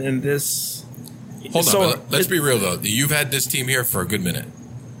 And this. Hold so on, but let's be real though. You've had this team here for a good minute.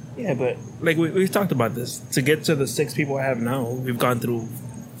 Yeah, but like we've talked about this. To get to the 6 people I have now, we've gone through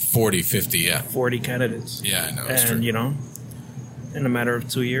 40, 50, yeah. 40 candidates. Yeah, I know. It's And, true. you know, in a matter of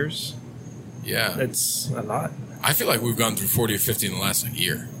 2 years, Yeah. it's a lot. I feel like we've gone through 40 or 50 in the last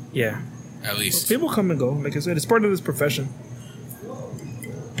year, Yeah. at least. People come and go. Like I said, it's part of this profession.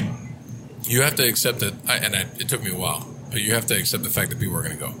 You have to accept that, it took me a while, but you have to accept the fact that people are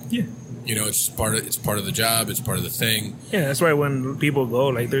going to go. Yeah. You know, it's part of the job. It's part of the thing. Yeah, that's why when people go,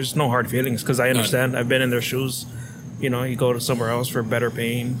 like, there's no hard feelings because I understand. I've been in their shoes. You know, you go to somewhere else for better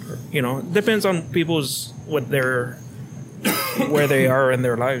paying. Or, you know, it depends on people's where they are in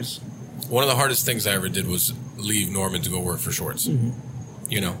their lives. One of the hardest things I ever did was leave Norman to go work for Schwartz.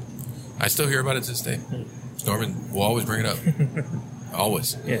 You know, I still hear about it to this day. Norman will always bring it up.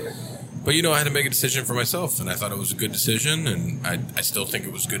 Always. Yeah. But, you know, I had to make a decision for myself, and I thought it was a good decision, and I still think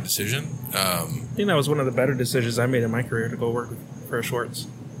it was a good decision. I think that was one of the better decisions I made in my career to go work for Schwartz.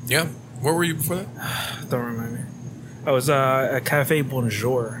 Yeah. Where were you before that? Don't remind me. I was at Cafe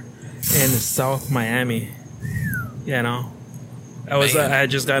Bonjour in South Miami. You know, I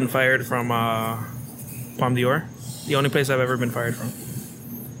had just gotten fired from Palm Dior, the only place I've ever been fired from.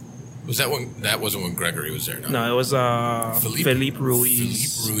 Was that when? That wasn't when Gregory was there. No, it was Felipe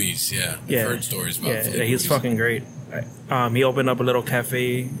Ruiz. Felipe Ruiz, yeah. Yeah. I've heard stories about Yeah, Felipe he's Ruiz. fucking great. He opened up a little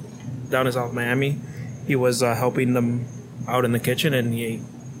cafe down in South Miami. He was helping them out in the kitchen, and he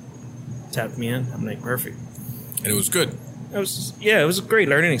tapped me in. I'm like, perfect. And it was good. It was a great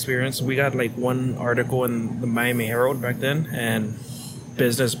learning experience. We got like one article in the Miami Herald back then, and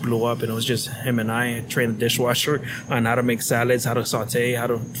business blew up, and it was just him and I trained the dishwasher on how to make salads, how to saute, how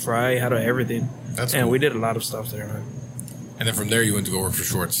to fry, how to everything. That's and cool. we did a lot of stuff there, man. And then from there, you went to go work for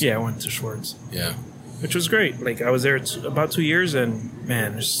Schwartz. Yeah, I went to Schwartz, Yeah. which was great. Like I was there about 2 years, and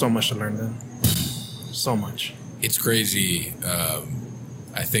man, there's so much to learn then. So much. It's crazy.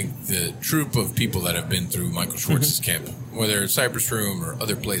 I think the troop of people that have been through Michael Schwartz's camp, whether it's Cypress Room or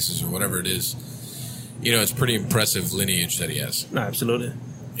other places or whatever it is, you know, it's pretty impressive lineage that he has. No, absolutely.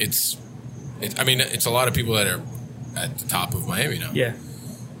 It's a lot of people that are at the top of Miami now. Yeah.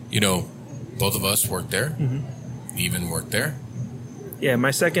 You know, both of us worked there. Even worked there. Yeah,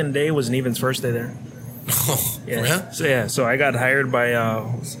 my second day was Neven's first day there. Yeah. So I got hired by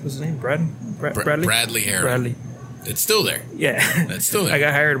what's his name? Bradley. Bradley Harry. Bradley. It's still there. Yeah. That's still there. I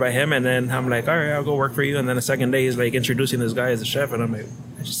got hired by him, and then I'm like, all right, I'll go work for you. And then the second day, he's like introducing this guy as a chef, and I'm like,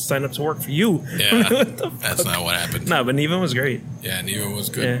 I just signed up to work for you. Yeah. What the That's fuck? not what happened. No, but Neven was great. Yeah, and even was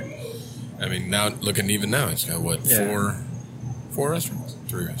good. Yeah. I mean, now look at even now. It's got what Yeah. four restaurants,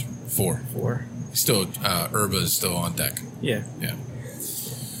 3 restaurants, 4. 4. Still, Herba is still on deck. Yeah. Yeah.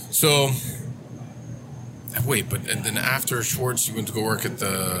 So, wait, and then after Schwartz, you went to go work at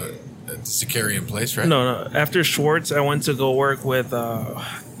the Zakarian place, right? No. After Schwartz, I went to go work with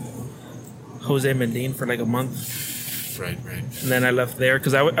Jose Medin for like a month. Right. And then I left there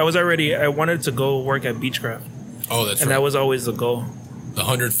because I wanted to go work at Beechcraft. Oh, that's And right. that was always the goal. The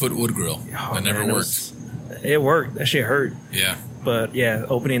 100-foot wood grill. Oh, that never man, worked. It worked. That shit hurt. Yeah. But yeah,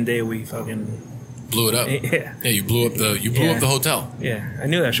 opening day we fucking Blew it up. yeah. Yeah, you blew up the hotel. Yeah, I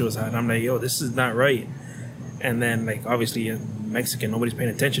knew that shit was hot. I'm like, yo, this is not right. And then like obviously in Mexican, nobody's paying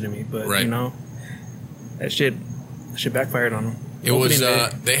attention to me. But Right. you know, that shit backfired on them. It was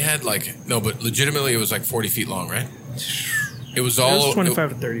they had but legitimately it was like 40 feet long, right? It was It all was 25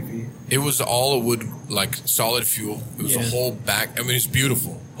 to 30 feet. It was all a wood, like solid fuel. It was a Yeah. whole back. I mean, it's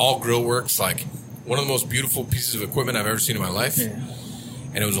beautiful. All grill works, like one of the most beautiful pieces of equipment I've ever seen in my life. Yeah.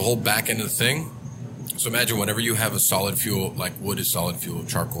 And it was a whole back end of the thing. So imagine whenever you have a solid fuel, like wood is solid fuel,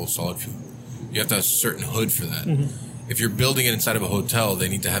 charcoal is solid fuel. You have to have a certain hood for that. If you're building it inside of a hotel, they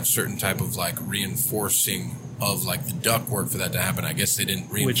need to have certain type of like reinforcing of like the ductwork for that to happen. I guess they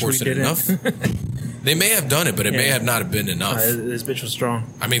didn't reinforce it didn't. enough. They may have done it, but it may Yeah. have not been enough. This bitch was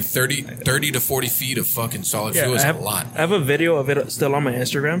strong. I mean, 30 to 40 feet of fucking solid fuel is I a have, lot. I have a video of it still on my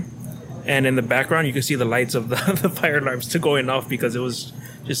Instagram, and in the background you can see the lights of the fire alarms still going off because it was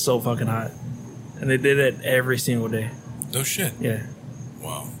just so fucking hot, and they did it every single day. No shit. Yeah,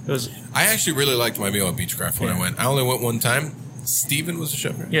 Wow. It was I actually really liked my meal at Beechcraft when I went. I only went one time. Steven was the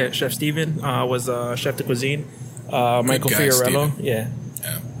chef, right? yeah. Chef Steven was chef de cuisine. Michael guy, Fiorello, Steven. yeah.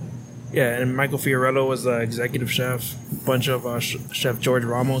 Yeah. Yeah, and Michael Fiorello was the executive chef. A bunch of Chef George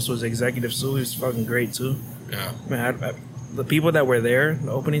Ramos was executive too. He was fucking great too. Yeah. Man, the people that were there,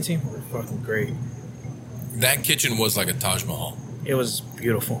 the opening team, were fucking great. That kitchen was like a Taj Mahal. It was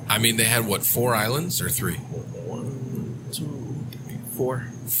beautiful. I mean, they had, what, 4 islands or 3? 1, 2, 3, 4.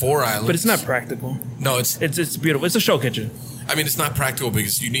 4 islands. But it's not practical. No, it's It's beautiful. It's a show kitchen. I mean, it's not practical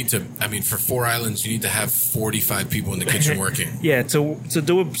because you need to, I mean, for 4 islands, you need to have 45 people in the kitchen working. Yeah, to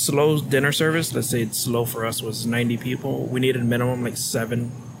do a slow dinner service, let's say it's slow for us was 90 people. We needed minimum like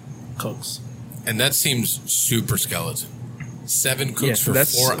 7 cooks. And that seems super skeleton. 7 cooks Yeah, for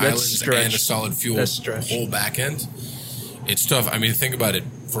that's- 4 that's islands stretch. and a solid fuel That's stretch. whole back end. It's tough. I mean, think about it.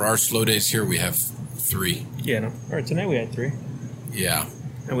 For our slow days here, we have 3. Yeah, no. All right, tonight we had 3. Yeah.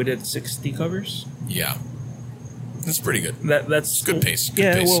 And we did 60 covers. Yeah. That's pretty good. That's Good pace, good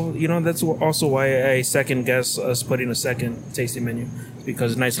yeah, pace. well, that's also why I second guess us putting a second tasting menu,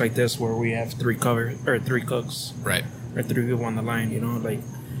 because nights like this where we have 3 cooks Right. or 3 people on the line, like,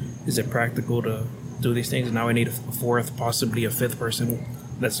 is it practical to do these things? Now I need a 4th, possibly a 5th person.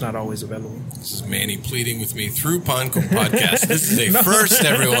 That's not always available. This is Manny pleading with me through Ponco Podcast. This is a first,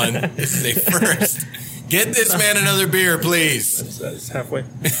 everyone. This is a first. Get this man another beer, please. That's halfway.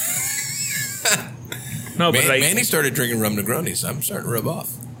 No, but like Manny started drinking rum Negronis. I'm starting to rub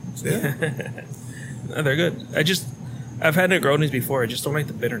off. Yeah. they're good. I've had Negronis before. I just don't like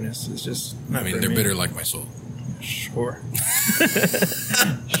the bitterness. It's just not I mean, for they're me. bitter like my soul. Sure.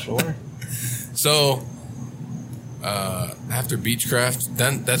 Sure. So, after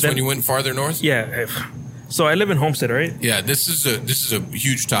Beechcraft, that's when you went farther north? Yeah. So I live in Homestead, right? Yeah, this is a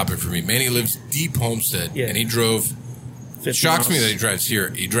huge topic for me. Manny lives deep Homestead, Yeah. and he drove. 50 Shocks me miles. that he drives here.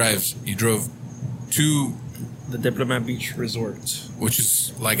 He drove to, The Diplomat Beach Resort. which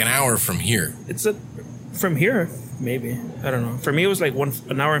is like an hour from here. It's from here, maybe. I don't know. For me, it was like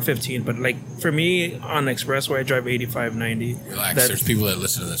an hour and 15. But like for me on the expressway, I drive 85, 90. Relax. There's people that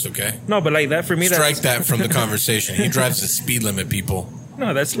listen to this. Okay. No, but like that for me, Strike that's, that from the conversation. He drives the speed limit, people.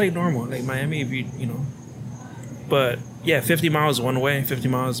 No, that's like normal. Like Miami, if you know. But yeah, 50 miles one way, 50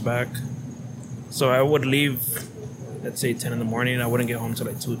 miles back. So I would leave, let's say 10 in the morning. I wouldn't get home till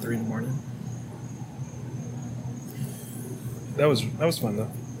like 2 or 3 in the morning. That was fun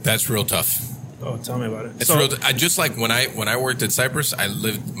though. That's real tough. Oh, tell me about it. It's real. I just like when I worked at Cypress. I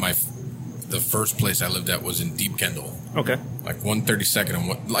lived the first place I lived at was in Deep Kendall, Okay. like 132nd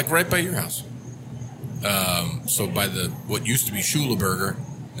and like right by your house. So by what used to be Shula Burger,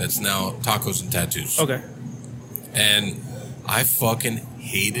 that's now Tacos and Tattoos. Okay. And I fucking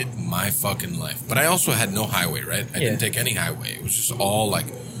hated my fucking life. But I also had no highway, right? I didn't take any highway. It was just all like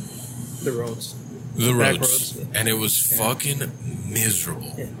The roads. the Back roads. roads. And it was fucking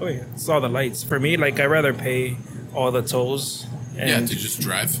miserable. Yeah. Oh yeah. It's all the lights. For me, like I'd rather pay all the tolls and Yeah, to just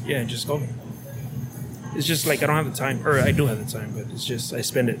drive. yeah, just go. It's just like I don't have the time, or I do have the time, but it's just I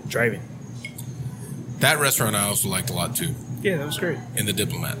spend it driving. That restaurant I also liked a lot too, Yeah, that was great. in the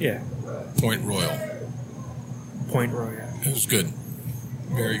Diplomat. Yeah. Point Royal. Point Royal. It was good.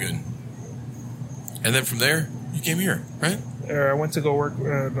 Very good. And then from there, you came here, right? I went to go work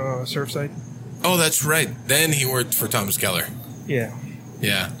at Surfside. Oh, that's right. Then he worked for Thomas Keller. Yeah.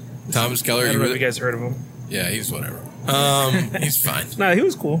 Yeah. Thomas Keller. I he don't know if really- you guys heard of him. yeah, he's whatever. He's fine. No, he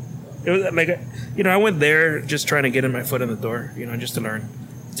was cool. It was like, I went there just trying to get in my foot in the door, just to learn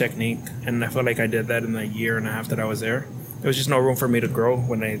technique, and I felt like I did that in the year and a half that I was there. There was just no room for me to grow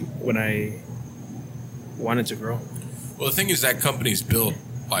when I wanted to grow. Well, the thing is that company's built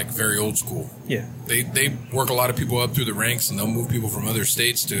like very old school. Yeah. They work a lot of people up through the ranks, and they'll move people from other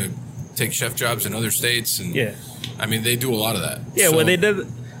states to take chef jobs in other states. And Yeah. I mean, they do a lot of that. Yeah, So- well, they did.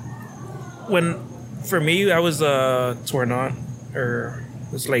 For me, I was Tournant, or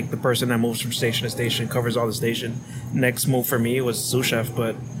it's like the person that moves from station to station, covers all the station. Next move for me was sous chef,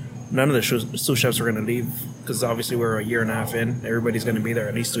 but none of the sous chefs were going to leave because obviously we're a year and a half in. Everybody's going to be there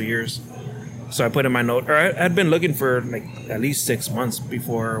at least 2 years. So I put in my note, or I'd been looking for like at least 6 months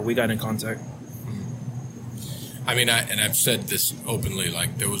before we got in contact. I mean, I've said this openly.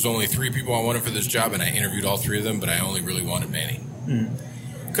 Like, there was only 3 people I wanted for this job, and I interviewed all 3 of them, but I only really wanted Manny.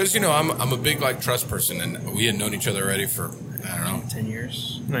 Because I'm a big like trust person, and we had known each other already for I don't know. 10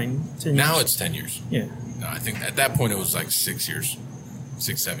 years, 10 years. Now it's 10 years. Yeah. No, I think at that point it was like 6 years,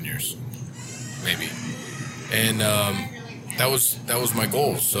 7 years, maybe. And that was my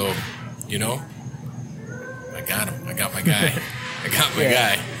goal. So, I got him. I got my guy. I got my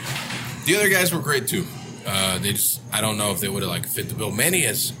guy. The other guys were great too. I don't know if they would have like fit the bill. Manny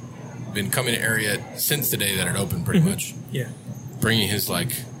has been coming to area since the day that it opened, pretty much, Yeah. bringing his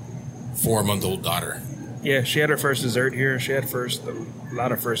like 4-month-old daughter, Yeah, she had her first dessert here. She had a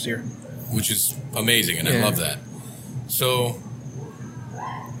lot of first here. which is amazing, and I Yeah. love that. So,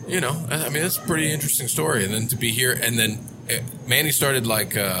 I mean, that's a pretty interesting story. And then to be here, and then Manny started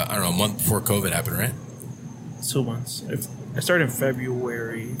like I don't know, a month before COVID happened, right? 2 months. I started in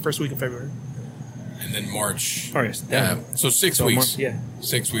February, first week of February. And then March. All right, Yeah. So 6 So a weeks. month, yeah.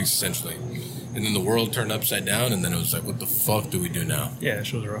 6 weeks essentially. And then the world turned upside down, and then it was like, what the fuck do we do now? Yeah,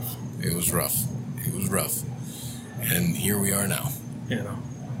 she was rough. It was rough. It was rough. And here we are now. You know.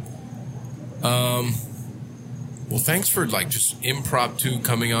 Well, thanks for like just impromptu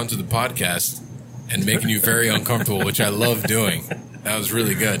coming onto the podcast and making you very uncomfortable, which I love doing. That was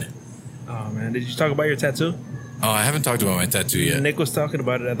really good. Oh man, did you talk about your tattoo? Oh, I haven't talked about my tattoo yet. Nick was talking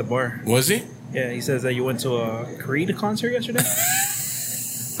about it at the bar. Was he? Yeah, he says that you went to a Creed concert yesterday.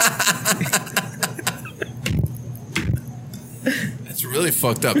 That's really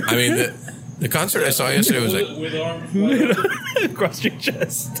fucked up. I mean, the concert I saw yesterday was like, With arms wide open. Across your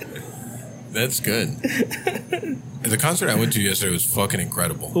chest. that's good. The concert I went to yesterday was fucking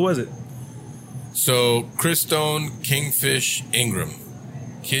incredible. Who was it? So, Chris Stone, Kingfish, Ingram.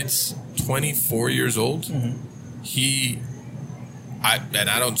 Kid's 24 years old.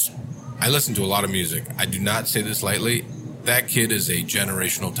 I listen to a lot of music. I do not say this lightly. That kid is a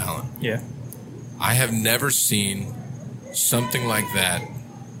generational talent. Yeah. I have never seen something like that.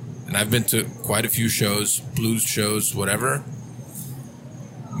 And I've been to quite a few shows, blues shows, whatever.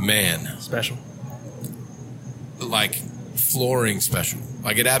 Man, Special. like flooring special.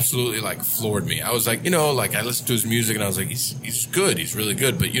 Like it absolutely like floored me. I was like, like I listened to his music and I was like, he's good. He's really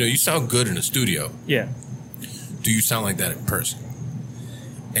good. But you sound good in a studio. Yeah. Do you sound like that in person?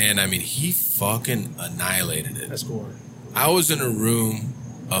 And I mean, he fucking annihilated it. That's cool. I was in a room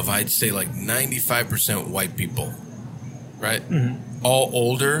of, I'd say, like 95% white people, right? All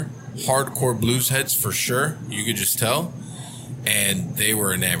older, hardcore blues heads for sure. You could just tell. And they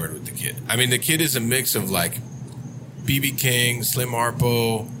were enamored with the kid. I mean, the kid is a mix of like B.B. King, Slim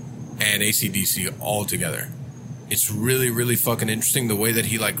Harpo, and AC/DC all together. It's really, really fucking interesting. The way that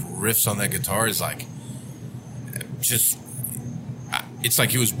he like riffs on that guitar is like, just, it's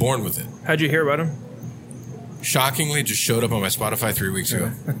like he was born with it. How'd you hear about him? Shockingly, just showed up on my Spotify 3 weeks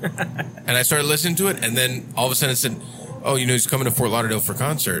ago. And I started listening to it, and then all of a sudden it said, oh, he's coming to Fort Lauderdale for a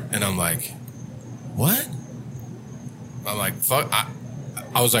concert. And I'm like, what? I'm like, fuck.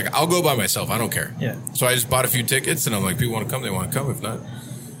 I was like, I'll go by myself. I don't care. Yeah. So I just bought a few tickets, and I'm like, people want to come, they want to come. If not,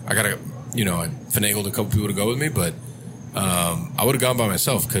 I got to, I finagled a couple people to go with me, but I would have gone by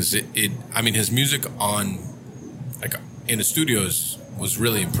myself because his music on, like, in the studios was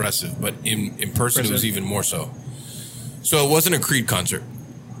really impressive, but in person it was even more so. So it wasn't a Creed concert.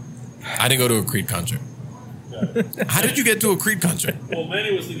 I didn't go to a Creed concert. How did you get to a Creed concert? Well,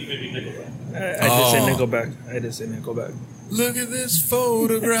 Manny was thinking maybe Nickelback. I did say Nickelback. Look at this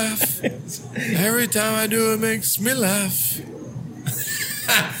photograph. Every time I do it makes me laugh.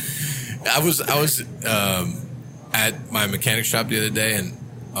 I was at my mechanic shop the other day, and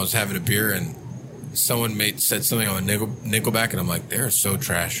I was having a beer, and someone said something on Nickelback, and I'm like, they're so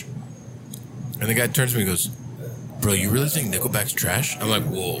trash. And the guy turns to me and goes, bro, you really think Nickelback's trash? I'm like,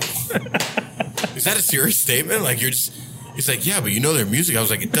 whoa. Is that a serious statement? Like, he's like, yeah, but you know their music. I was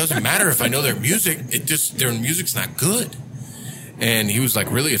like, it doesn't matter if I know their music. Their music's not good. And he was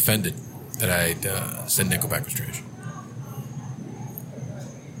like really offended that I said Nickelback was trash.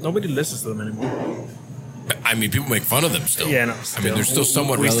 Nobody listens to them anymore. But, I mean, people make fun of them still. Yeah, no. I mean, they're still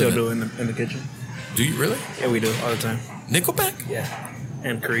somewhat we relevant. still do in the kitchen. Do you really? Yeah, we do all the time. Nickelback? Yeah.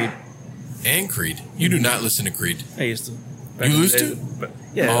 And Creed. And Creed. You do not listen to Creed. I used to. You used to?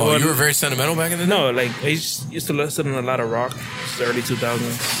 Yeah. Oh, well, you were very sentimental back in the day? No, like I used to listen to a lot of rock. It's the early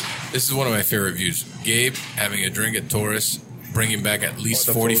 2000s. This is one of my favorite views. Gabe having a drink at Taurus, bringing back at least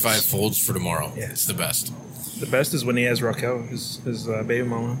the 45 folds for tomorrow. Yeah. It's the best. The best is when he has Raquel, his baby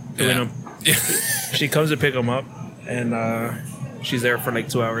mama, doing Yeah. him. Yeah. She comes to pick him up, and she's there for like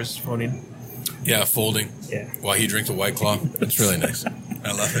 2 hours phoning. Yeah, folding. Yeah. While he drinks a White Claw. It's really nice.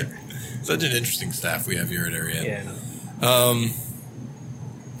 I love it. Such an interesting staff we have here at Ariane. Yeah. No.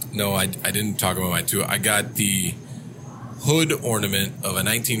 No, I didn't talk about my two. I got the hood ornament of a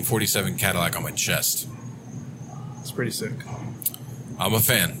 1947 Cadillac on my chest. It's pretty sick. I'm a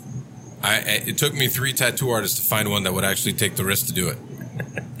fan. It took me 3 tattoo artists to find one that would actually take the risk to do it.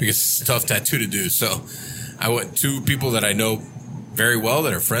 Because it's a tough tattoo to do. So I went 2 people that I know very well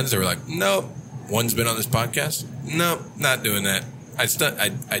that are friends. They were like, nope. One's been on this podcast. Nope, not doing that.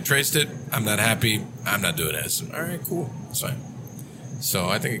 I traced it. I'm not happy. I'm not doing it. I said, all right, cool. That's fine. So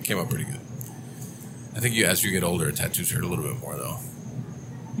I think it came out pretty good. I think as you get older, tattoos hurt a little bit more, though.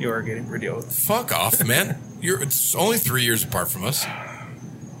 You are getting pretty old. Fuck off, man. It's only 3 years apart from us.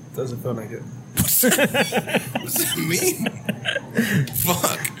 Doesn't feel like it. What does that mean?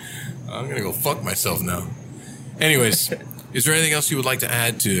 Fuck. I'm going to go fuck myself now. Anyways, is there anything else you would like to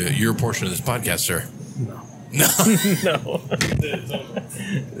add to your portion of this podcast, sir? No. No. No.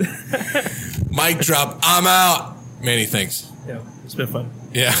 Mic drop. I'm out. Manny, thanks. Yeah, it's been fun.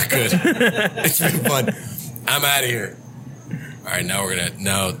 Yeah, good. It's been fun. I'm out of here. All right,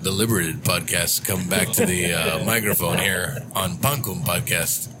 now the Liberated podcast come back to the microphone here on Pancum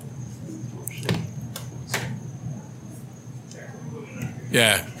Podcast.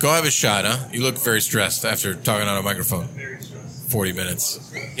 Yeah, go have a shot, huh? You look very stressed after talking on a microphone. 40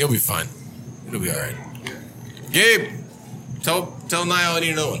 minutes. You'll be fine. It'll be all right. Gabe, tell Niall I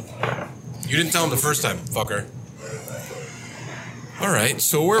need another one. You didn't tell him the first time, fucker. All right,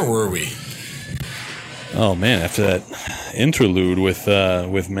 so where were we? Oh man, after that interlude with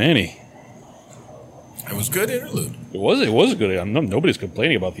Manny, It was good interlude. it was good. Nobody's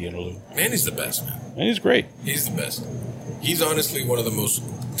complaining about the interlude. Manny's the best, man. Manny's great. He's the best. He's honestly one of the most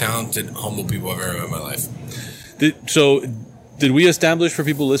talented, humble people I've ever met in my life. Did we establish for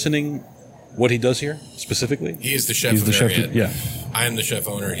people listening what he does here specifically? He is the chef He's of the chef. Ariad. Yeah. I am the chef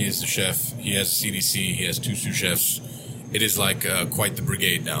owner. He is the chef. He has a CDC. He has 2 sous chefs. It is like quite the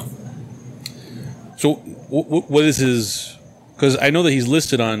brigade now. So what is his? Because I know that he's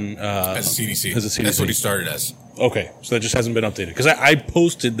listed on As a CDC. As a CDC. That's what he started as. Okay, so that just hasn't been updated. Because I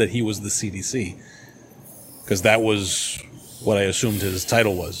posted that he was the CDC. Because that was what I assumed his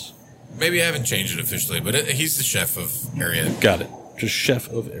title was. Maybe I haven't changed it officially, but he's the chef of Ariad. Got it. Just chef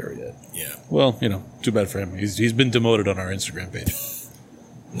of Ariad. Yeah. Well, too bad for him. He's been demoted on our Instagram page.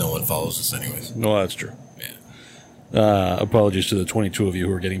 No one follows us anyways. No, that's true. Yeah. Apologies to the 22 of you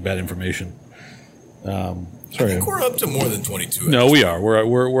who are getting bad information. I Sorry. think we're up to more than 22. No, we are.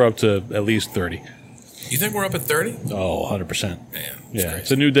 We're up to at least 30. You think we're up at 30? Oh, 100%. Man, Yeah, crazy.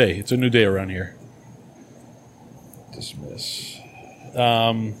 it's a new day. It's a new day around here. Dismiss.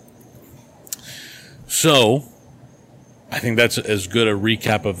 So, I think that's as good a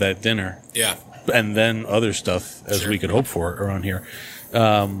recap of that dinner, Yeah. and then other stuff as Sure. we could hope for around here.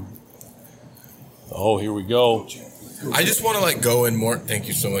 Here we go. I just want to go in more. Thank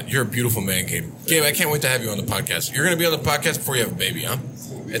you so much. You're a beautiful man, Gabe. Gabe, I can't wait to have you on the podcast. You're going to be on the podcast before you have a baby, huh?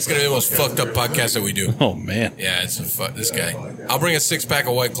 It's going to be the most fucked up podcast that we do. Oh man. Yeah, it's this guy. I'll bring a 6-pack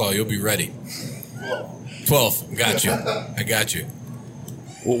of White Claw. You'll be ready. 12. Got you. I got you.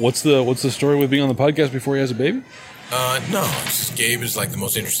 What's the story with being on the podcast before he has a baby? No, it's just Gabe is like the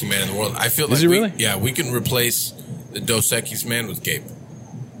most interesting man in the world. I feel like Is he really? Yeah, we can replace the Dos Equis man with Gabe.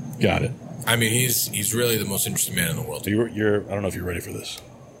 Got it. I mean, he's really the most interesting man in the world. So you're I don't know if you're ready for this.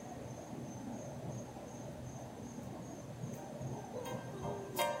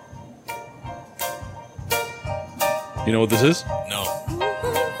 You know what this is? No.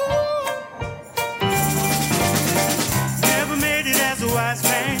 Never made it as a wise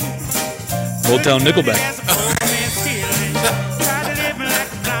man. Old Town Nickelback.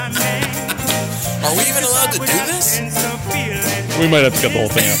 Are we even allowed to do this? We might have to cut the whole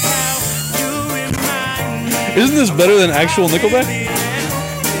thing out. Isn't this better than actual Nickelback?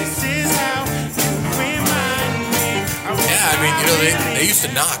 Yeah, I mean, they used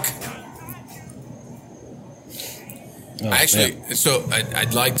to knock. Actually, man. so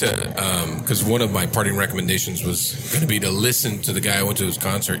I'd like to, because one of my parting recommendations was going to be to listen to the guy I went to his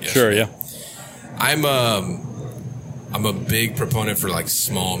concert Sure, yesterday. yeah. I'm a big proponent for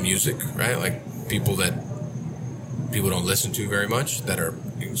small music, right? Like people that people don't listen to very much that are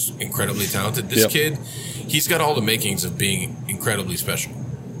incredibly talented. This Yep. kid, he's got all the makings of being incredibly special.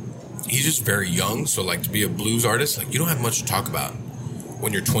 He's just very young, so to be a blues artist, you don't have much to talk about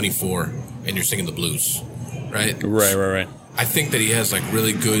when you're 24 and you're singing the blues, right? Right. I think that he has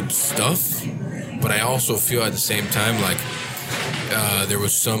really good stuff, but I also feel at the same time there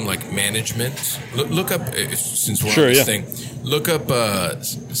was some Sure, management. Look up since we're on yeah. this thing. Look up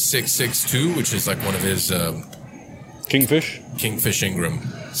 662, which is one of his Kingfish Ingram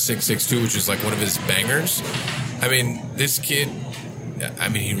 662, which is one of his bangers. I mean, this kid. I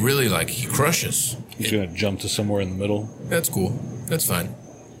mean, he really he crushes. He's gonna jump to somewhere in the middle. That's cool. That's fine.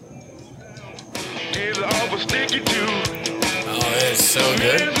 Oh, it's so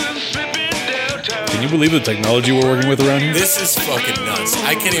good. Can you believe the technology we're working with around here? This is fucking nuts.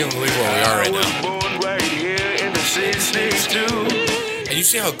 I can't even believe where we are right now. And you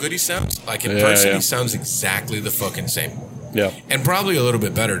see how good he sounds? In Yeah, person, yeah. he sounds exactly the fucking same. Yeah. And probably a little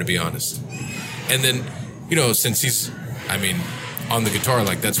bit better, to be honest. And then, since he's, on the guitar,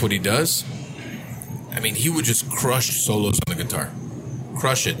 like that's what he does. He would just crush solos on the guitar.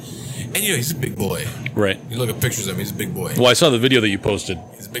 Crush it. And, he's a big boy. Right. You look at pictures of him, he's a big boy. Well, I saw the video that you posted.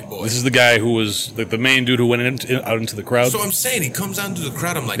 He's a big boy. This is the guy who was the main dude who went out into the crowd. So I'm saying he comes out into the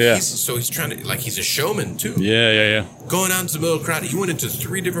crowd. I'm like, Yeah. he's trying to, like, he's a showman too. Yeah. Going out into the middle of the crowd. He went into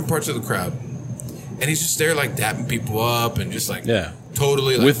 3 different parts of the crowd. And he's just there, like, dapping people up and just, like, Yeah.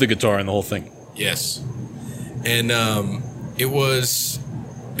 totally. Like, With the guitar and the whole thing. yes. And it was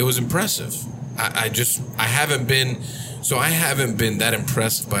impressive. I haven't been that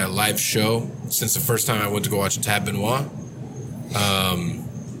impressed by a live show since the first time I went to go watch Tab Benoit.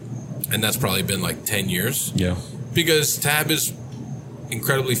 And that's probably been like 10 years. Yeah. Because Tab is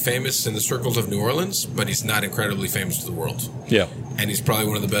incredibly famous in the circles of New Orleans, but he's not incredibly famous to the world. Yeah. And he's probably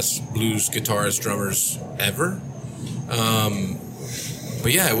one of the best blues guitarist drummers ever.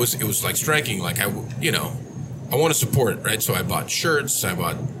 But yeah, it was like striking. Like I want to support, right? So I bought shirts, I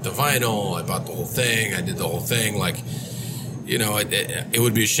bought the vinyl, I bought the whole thing, I did the whole thing. Like, it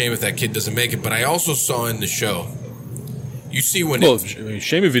would be a shame if that kid doesn't make it. But I also saw in the show, you see when Well,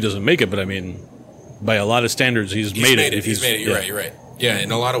 shame if he doesn't make it, but by a lot of standards, he's made it. If he's made it. You're right. Yeah,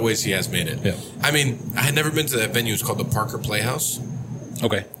 in a lot of ways, he has made it. Yeah. I had never been to that venue. It's called the Parker Playhouse.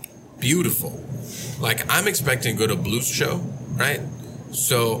 Okay. Beautiful. Like, I'm expecting to go to a blues show, right?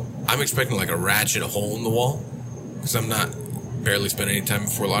 So I'm expecting like a ratchet hole in the wall because I'm not barely spending any time in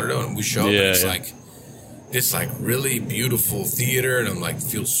Fort Lauderdale, and we show up and it's like this like really beautiful theater, and I'm like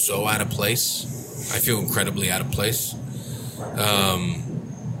feel so out of place. I feel incredibly out of place.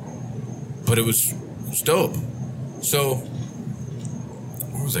 But it was dope. So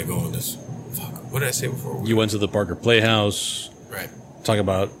where was I going with this? Fuck. What did I say before? You went to the Parker Playhouse. Right. Talk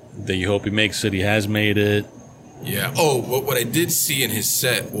about that you hope he makes it. He has made it. Yeah. Oh, what I did see in his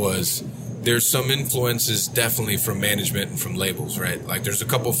set was there's some influences definitely from management and from labels, right? Like there's a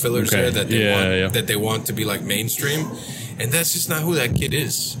couple fillers there that they want to be like mainstream, and that's just not who that kid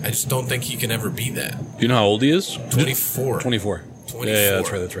is. I just don't think he can ever be that. Do you know how old he is? 24. 24. Yeah,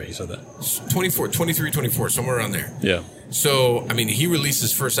 that's right. You said that. 24, 23, 24, somewhere around there. Yeah. So, he released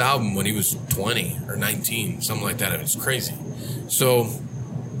his first album when he was 20 or 19, something like that. It's crazy. So,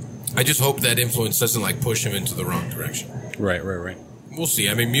 I just hope that influence doesn't like push him into the wrong direction. Right. We'll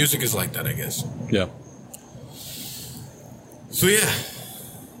see. Music is like that, I guess. Yeah. So yeah.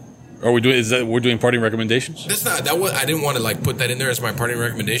 Are we doing? We're doing parting recommendations? That's not that was. I didn't want to like put that in there as my parting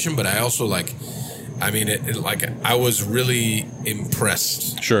recommendation, but I also like. I was really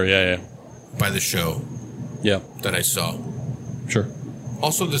impressed. Sure. Yeah. By the show. Yeah. That I saw. Sure.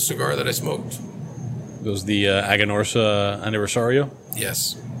 Also, the cigar that I smoked. It was the Aganorsa Aniversario?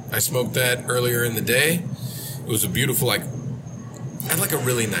 Yes. I smoked that earlier in the day. It was a beautiful, I had like a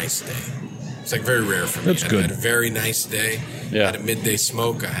really nice day. It's like very rare for me. That's good. I had a very nice day. Yeah. I had a midday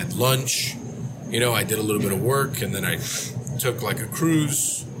smoke. I had lunch. I did a little bit of work, and then I took like a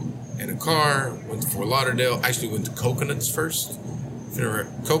cruise in a car, went to Fort Lauderdale. Actually went to Coconuts first.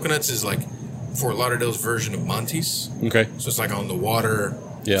 Coconuts is like Fort Lauderdale's version of Monty's. Okay. So it's like on the water.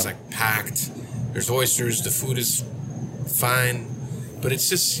 Yeah. It's like packed. There's oysters. The food is fine. But it's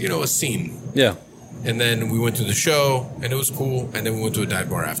just, a scene. Yeah. And then we went to the show, and it was cool. And then we went to a dive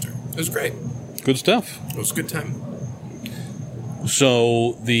bar after. It was great. Good stuff. It was a good time.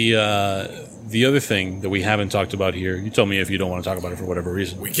 So the other thing that we haven't talked about here, you tell me if you don't want to talk about it for whatever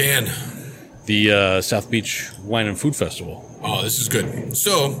reason. We can. The South Beach Wine and Food Festival. Oh, this is good.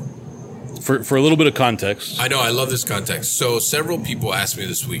 So, for a little bit of context. I know, I love this context. So, several people asked me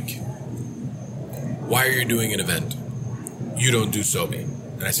this week, why are you doing an event? You don't do Sobe.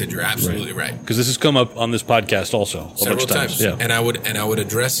 And I said, you're absolutely right. Because this has come up on this podcast also several times. Yeah. And I would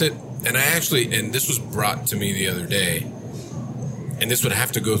address it. And and this was brought to me the other day. And this would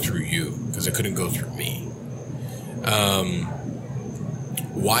have to go through you because it couldn't go through me.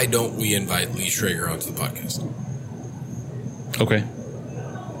 Why don't we invite Lee Schrager onto the podcast? Okay.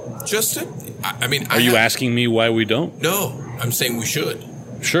 Just to, Are you asking me why we don't? No, I'm saying we should.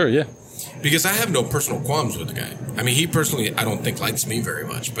 Sure, yeah. Because I have no personal qualms with the guy. He personally, I don't think likes me very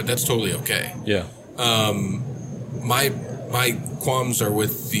much, but that's totally okay. Yeah. My qualms are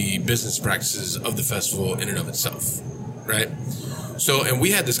with the business practices of the festival in and of itself, right? So, and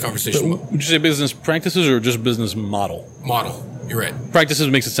we had this conversation. Would you say business practices or just business model? Model. You're right. Practices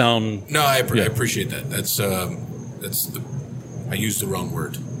makes it sound. No, I appreciate that. I used the wrong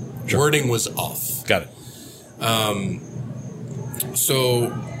word. Sure. Wording was off. Got it.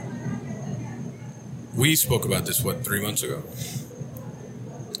 So we spoke about this 3 months ago.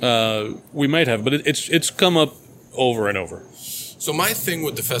 We might have, but it's come up over and over. So my thing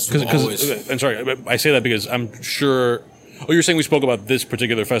with the festival always... I'm sorry, I say that because I'm sure... Oh, you're saying we spoke about this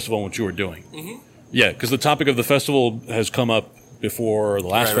particular festival and what you were doing. Mm-hmm. Yeah, because the topic of the festival has come up before the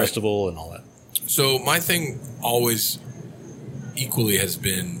last festival and all that. So my thing always equally has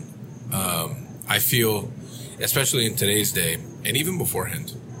been, I feel, especially in today's day, and even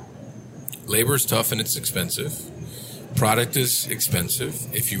beforehand, labor is tough and it's expensive. Product is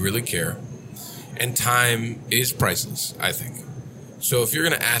expensive if you really care. And time is priceless, I think. So if you're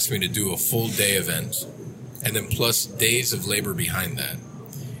going to ask me to do a full day event, and then plus days of labor behind that,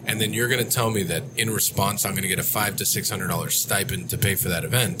 and then you're going to tell me that in response I'm going to get a $500 to $600 stipend to pay for that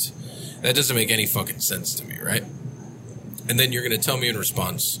event, that doesn't make any fucking sense to me, right? And then you're going to tell me in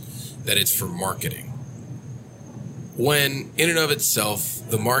response that it's for marketing. When in and of itself,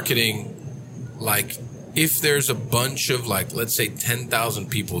 the marketing, like if there's a bunch of like, let's say 10,000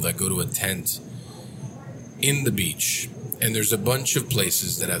 people that go to a tent in the beach, and there's a bunch of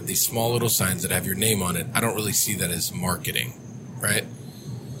places that have these small little signs that have your name on it, I don't really see that as marketing, right?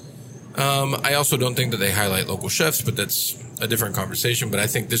 I also don't think that they highlight local chefs, but that's a different conversation. But I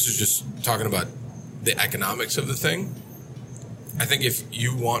think this is just talking about the economics of the thing. I think if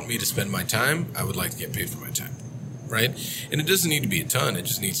you want me to spend my time, I would like to get paid for my time, right? And it doesn't need to be a ton. It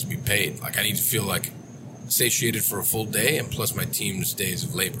just needs to be paid. Like I need to feel like satiated for a full day and plus my team's days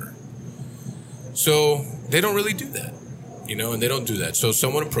of labor. So they don't really do that. And they don't do that. So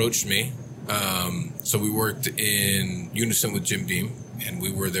someone approached me. So we worked in unison with Jim Beam, and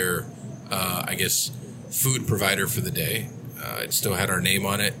we were their, food provider for the day. It still had our name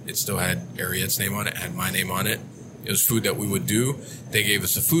on it. It still had Ariette's name on it. It had my name on it. It was food that we would do. They gave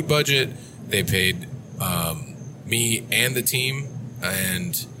us a food budget. They paid me and the team.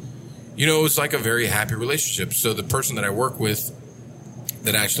 And, it was like a very happy relationship. So the person that I work with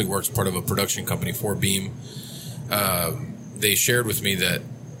that actually works part of a production company for Beam, they shared with me that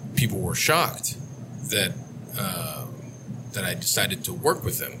people were shocked that I decided to work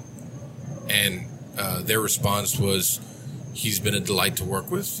with him. And their response was, he's been a delight to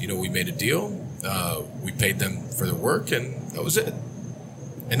work with. We made a deal. We paid them for their work, and that was it.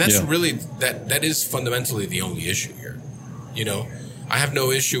 And that's really, that is fundamentally the only issue here. I have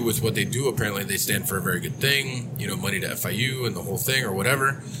no issue with what they do. Apparently they stand for a very good thing, money to FIU and the whole thing or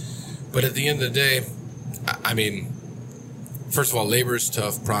whatever. But at the end of the day, I mean, first of all, labor is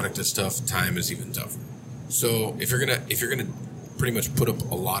tough, product is tough, time is even tougher. So if you're gonna pretty much put up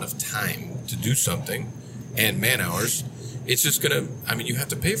a lot of time to do something and man hours, it's just you have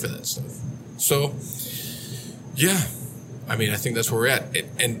to pay for that stuff. So yeah, I think that's where we're at.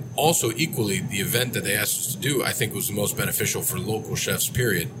 And also equally, the event that they asked us to do, I think was the most beneficial for local chefs,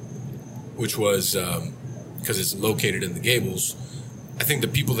 period, which was, because it's located in the Gables. I think the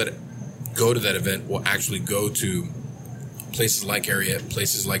people that go to that event will actually go to places like Ariette,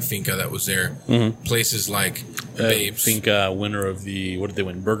 places like Finca that was there, places like Babes. Finca, winner of what did they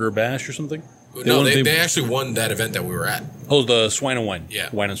win? Burger Bash or something? They actually won that event that we were at. Oh, the Swine and Wine. Yeah.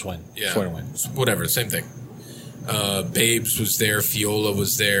 Wine and Swine. Yeah. Swine and Wine. Whatever, same thing. Babes was there. Fiola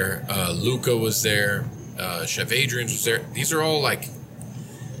was there. Luca was there. Chef Adrian's was there. These are all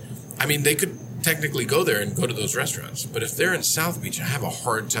they could technically go there and go to those restaurants. But if they're in South Beach, I have a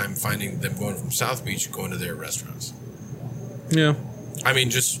hard time finding them going from South Beach and going to their restaurants. Yeah.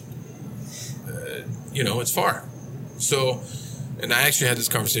 It's far. So, and I actually had this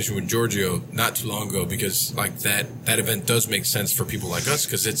conversation with Giorgio not too long ago because that event does make sense for people like us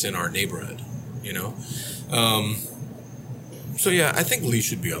because it's in our neighborhood, So yeah, I think Lee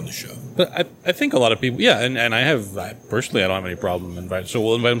should be on the show. But I think a lot of people, and I personally don't have any problem inviting, so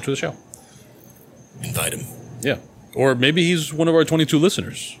we'll invite him to the show. Invite him. Yeah. Or maybe he's one of our 22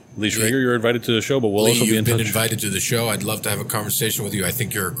 listeners. Lee Schrager, you're invited to the show, but we'll also be in touch. You've been invited to the show. I'd love to have a conversation with you. I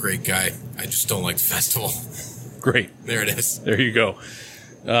think you're a great guy. I just don't like the festival. Great. There it is. There you go.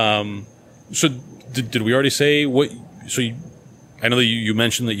 So did we already say what? So I know that you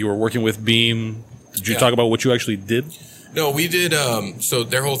mentioned that you were working with Beam. Did you talk about what you actually did? No, we did. So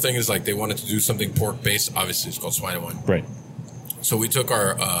their whole thing is they wanted to do something pork based. Obviously, it's called Swine and Wine. Right. So we took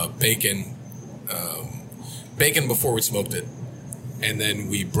our bacon before we smoked it, and then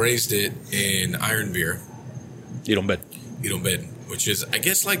we braised it in iron beer. Idon Bed, which is, I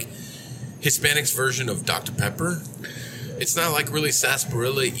guess, Hispanics' version of Dr. Pepper. It's not really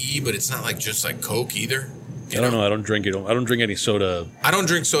sarsaparilla-y, but it's not just Coke either. I don't know. I don't drink it. I don't drink any soda. I don't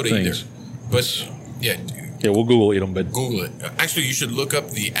drink soda things. either. But yeah, we'll Google Idon Bed. Google it. Actually, you should look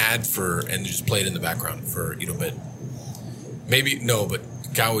up the ad and just play it in the background for Idon Bed. Maybe no, but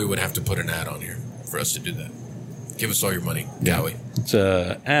Gawi would have to put an ad on here for us to do that. Give us all your money, Gawi. It's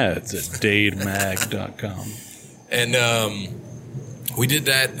ads at dademag.com. And We did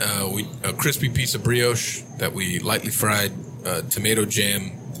that. A crispy piece of brioche that we lightly fried, tomato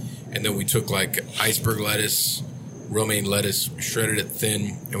jam, and then we took like iceberg lettuce, romaine lettuce, shredded it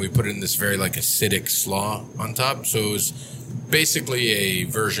thin, and we put it in this very like acidic slaw on top. So it was basically a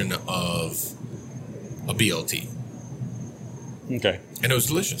version of a BLT, Okay. and it was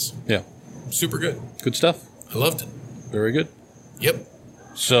delicious. Yeah. Super good. Good stuff. I loved it. Very good. Yep.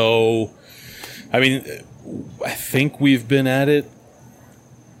 So, I mean, I think we've been at it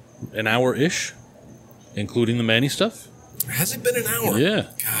an hour-ish, including the Manny stuff. Has it been an hour? Yeah.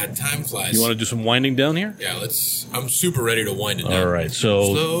 God, time flies. You want to do some winding down here? Yeah, let's. I'm super ready to wind it down. All right.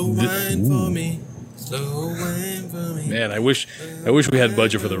 So, Slow wine for me. Slow wine for me. man, I wish we had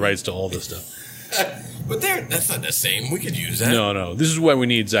budget for the rights to all this stuff. But that's not the same. We could use that. No. This is why we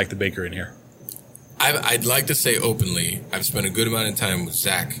need Zach the Baker in here. I'd like to say openly, I've spent a good amount of time with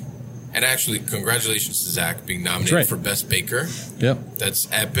Zach. And actually, congratulations to Zach being nominated right. for Best Baker. Yep. That's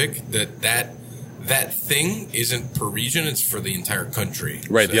epic. That thing isn't per region; it's for the entire country.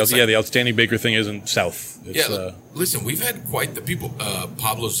 Right. So it's like- the outstanding Baker thing isn't South. It's, Yeah. Listen, we've had quite the people.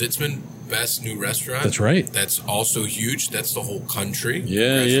 Pablo Zitzman, Best New Restaurant. That's right. That's also huge. That's the whole country.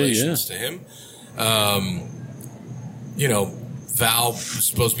 Yeah, Congratulations to him. Val was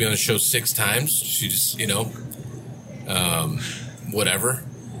supposed to be on the show 6 times. She just, whatever.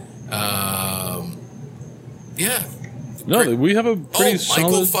 Yeah. No, we have a pretty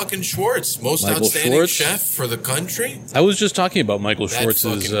Michael solid. fucking Schwartz, most Michael outstanding Schwartz. chef for the country. I was just talking about Michael That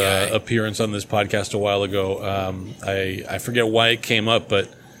Schwartz's fucking guy. appearance on this podcast a while ago. I forget why it came up,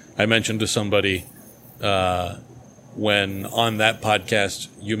 but I mentioned to somebody when on that podcast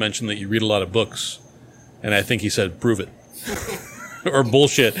you mentioned that you read a lot of books, and I think he said, "Prove it," or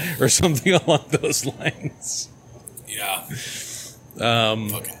bullshit, or something along those lines. Yeah.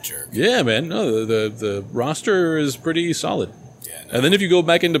 Fucking jerk. Yeah, man. No, the roster is pretty solid. Yeah. And then if you go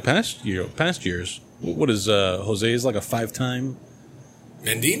back into past years, what is Jose is like a 5-time?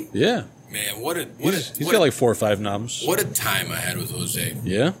 Mendine? Yeah, Man, he's got like 4 or 5 noms. what a time I had with Jose.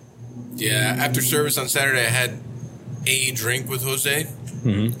 Yeah. Yeah, after service on Saturday, I had a drink with Jose.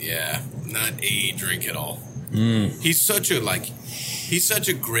 Mm-hmm. Yeah, not a drink at all. Mm. He's such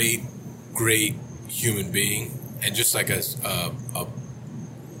a great human being, and just like a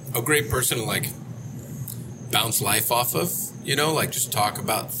great person to like bounce life off of. Like just talk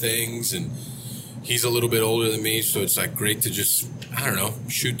about things. And he's a little bit older than me, so it's like great to just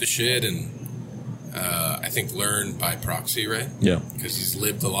shoot the shit and I think learn by proxy, right? Yeah. Because he's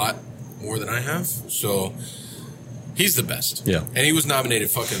lived a lot more than I have. So he's the best. Yeah. And he was nominated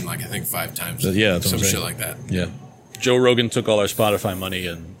fucking like I think 5 times. Yeah, that's what some I'm saying. shit like that. Yeah. Joe Rogan took all our Spotify money,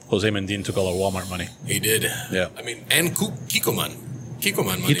 and Jose Mendine took all our Walmart money. He did. Yeah. I mean, and Kiko-man.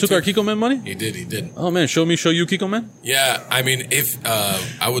 Kiko-man money. He took too. our Kiko Man money? He did. Oh, man. Show you, Kiko Man? Yeah. I mean, if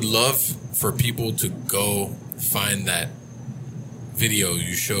I would love for people to go find that video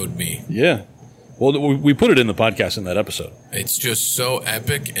you showed me. Yeah. Well, we put it in the podcast in that episode. It's just so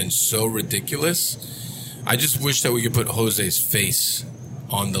epic and so ridiculous. I just wish that we could put Jose's face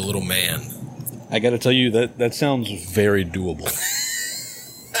on the little man. I got to tell you, that sounds very doable.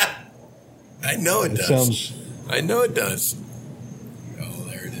 I know it It does. sounds... I know it does. Oh,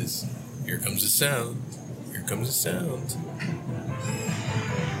 there it is. Here comes the sound. Here comes the sound.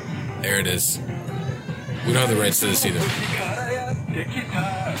 There it is. We don't have the rights to this either.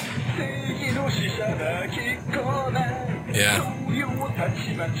 Yeah.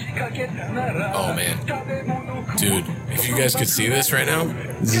 Oh, man. Dude, if you guys could see this right now,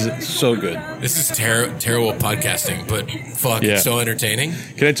 This is so good. this is terrible podcasting, but fuck, Yeah. it's so entertaining.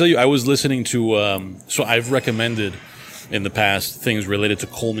 Can I tell you, I was listening to... so I've recommended in the past things related to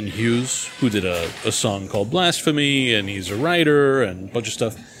Coleman Hughes, who did a song called Blasphemy, and he's a writer and a bunch of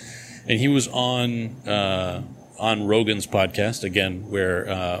stuff. And he was on Rogan's podcast, again, where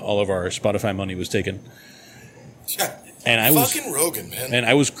all of our Spotify money was taken. And I was... Fucking Rogan, man. And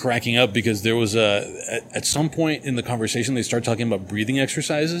I was cracking up because there was at some point in the conversation, they start talking about breathing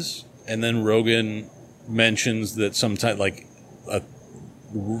exercises. And then Rogan mentions that sometimes, like, a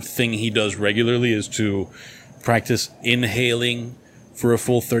thing he does regularly is to practice inhaling for a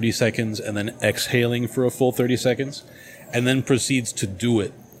full 30 seconds and then exhaling for a full 30 seconds, and then proceeds to do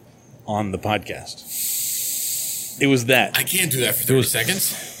it on the podcast. It was that. I can't do that for 30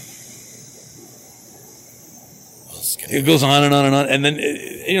 seconds. It goes on and on and on. And then,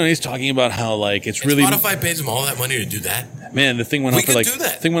 he's talking about how, like, it's really... Spotify pays him all that money to do that. Man, the thing went on We for could like... do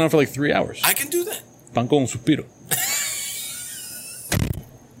that. thing went on for like 3 hours. I can do that. Pan con suspiro.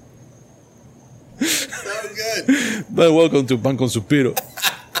 So good. But welcome to Pan con Suspiro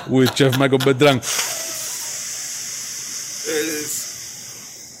with Chef Michael Beltran. There it is.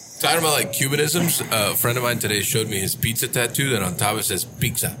 Talking about like Cubanisms, a friend of mine today showed me his pizza tattoo that on top it says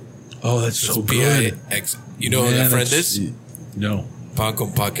pizza. Oh, that's so It's good. P-I-X. You know who that friend that's- is? No.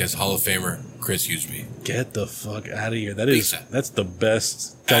 Pancom Podcast Hall of Famer Chris Huseby. Get the fuck out of here. Pizza. That's the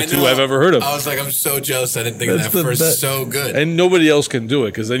best I tattoo know. I've ever heard of. I was like, I'm so jealous. I didn't think That's of that the first. best. So good. And nobody else can do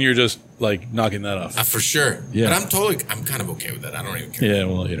it because then you're just like knocking that off. For sure. Yeah. But I'm kind of okay with that. I don't even care. Yeah,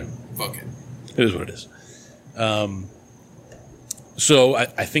 well, Fuck it. it is what it is. So I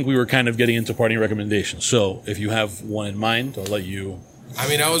think we were kind of getting into parting recommendations. So if you have one in mind, I'll let you.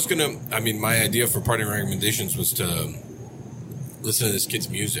 My idea for parting recommendations was to listen to this kid's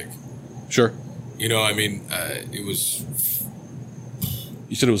music. Sure. It was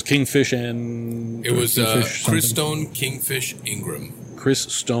You said it was Kingfish and. Chris something? Stone, Kingfish, Ingram. Chris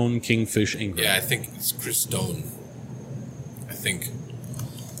Stone, Kingfish, Ingram. Yeah, I think it's Chris Stone. I think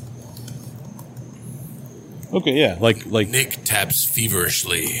Okay, yeah. Like Nick taps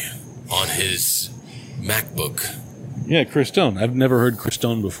feverishly on his MacBook. yeah, Chris Stone. I've never heard Chris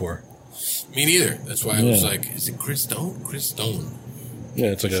Stone before. Me neither. That's why I was Yeah. like, is it Chris Stone? Chris Stone. Yeah,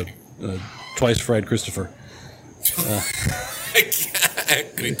 it's like a twice fried Christopher.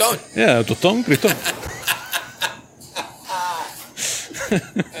 Criton. Yeah, Toton, Criton.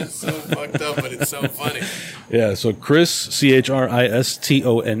 That's so fucked up, but it's so funny. Yeah, so Chris,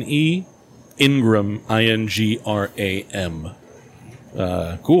 Chrisstone, Ingram, Ingram.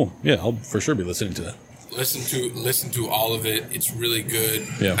 Cool. Yeah, I'll for sure be listening to that. Listen to all of it. It's really good.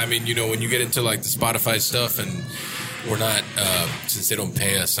 Yeah. When you get into like the Spotify stuff, and we're not since they don't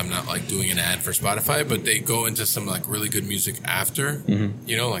pay us, I'm not like doing an ad for Spotify, but they go into some like really good music after.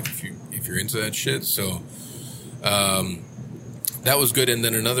 Mm-hmm. Like if you're into that shit. So that was good. And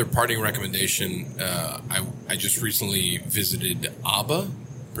then another parting recommendation. I just recently visited Abba.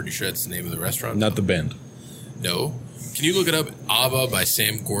 Pretty sure that's the name of the restaurant. Not the band. No. Can you look it up? Abba by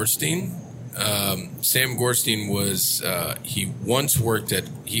Sam Gorstein. Sam Gorstein was he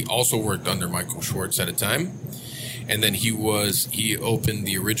also worked under Michael Schwartz at a time, and then he opened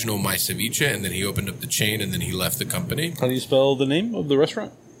the original My Ceviche, and then he opened up the chain, and then he left the company. How do you spell the name of the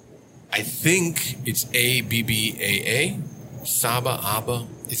restaurant? I think it's Abbaa, Saba Abba.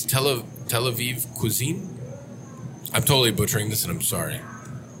 It's Tel Aviv cuisine. I'm totally butchering this, and I'm sorry.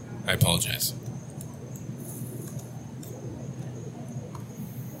 I apologize.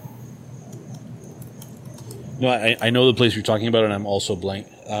 No, I know the place you're talking about, and I'm also blank.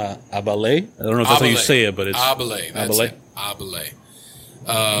 Abale? I don't know if that's how you say it, but it's Abale. That's Abale? it.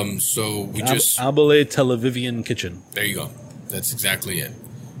 Abale. So we just Abale Tel Avivian Kitchen. there you go. That's exactly it.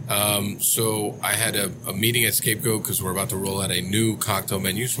 So I had a meeting at Scapegoat because we're about to roll out a new cocktail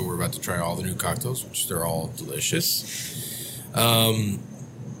menu. So we're about to try all the new cocktails, which they're all delicious.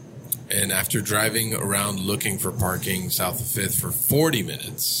 And after driving around looking for parking south of 5th for 40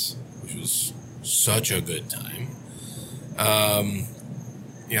 minutes, which was such a good time, I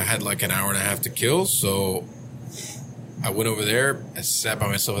had like an hour and a half to kill. So I went over there. I sat by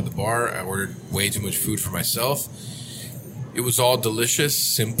myself at the bar. I ordered way too much food for myself. It was all delicious,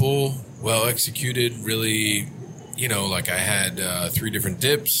 simple, well executed, really, I had 3 different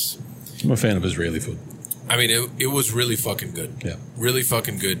dips. I'm a fan of Israeli food. It was really fucking good. Yeah. Really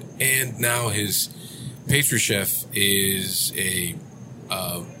fucking good. And now his pastry chef is a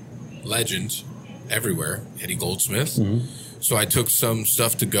legend everywhere, Eddie Goldsmith. Mm-hmm. So I took some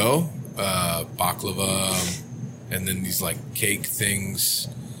stuff to go, baklava, and then these like cake things,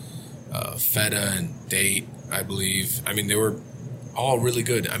 feta and date, I believe. They were all really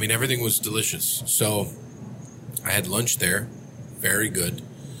good. Everything was delicious. So I had lunch there. Very good.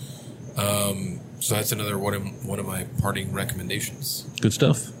 So that's another one of my parting recommendations. Good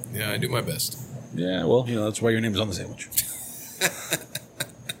stuff. Yeah, I do my best. Yeah, well, that's why your name is on the sandwich.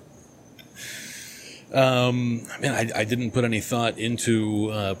 I didn't put any thought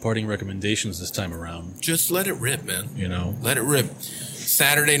into parting recommendations this time around. Just let it rip, man. Let it rip.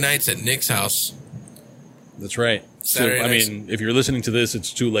 Saturday nights at Nick's house. That's right. Saturday nights. If you're listening to this,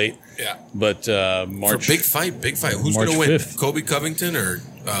 it's too late. Yeah. But March. For big fight. Who's March going to win? 5th. Kobe Covington or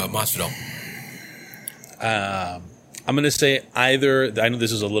Masvidal? I'm going to say either. I know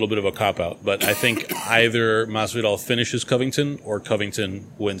this is a little bit of a cop out, but I think either Masvidal finishes Covington or Covington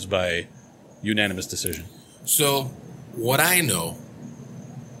wins by unanimous decision. So, what I know,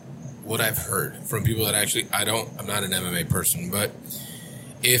 what I've heard from people that actually, I'm not an MMA person, but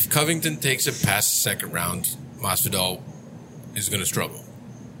if Covington takes it past the second round, Masvidal is going to struggle.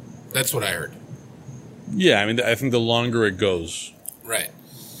 That's what I heard. Yeah, I think the longer it goes. Right.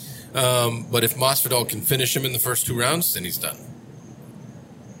 But if Masvidal can finish him in the first 2 rounds, then he's done.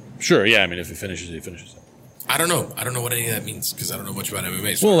 Sure, yeah, if he finishes, he finishes. I don't know. I don't know what any of that means because I don't know much about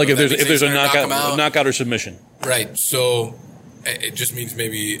MMA. So Well, like I if don't know there's a that means he's gonna knock him knockout, out. knockout or submission. Right. So it just means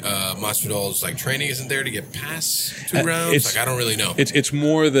maybe Masvidal's like training isn't there to get past 2 rounds. it's- Like I don't really know. It's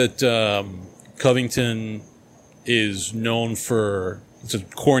more that Covington is known for, it's a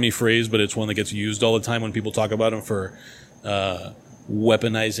corny phrase, but it's one that gets used all the time when people talk about him for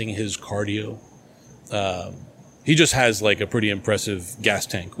weaponizing his cardio. He just has like a pretty impressive gas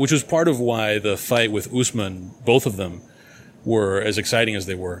tank, which was part of why the fight with Usman, both of them, were as exciting as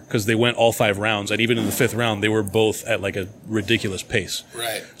they were because they went all 5 rounds, and even in the 5th round, they were both at like a ridiculous pace.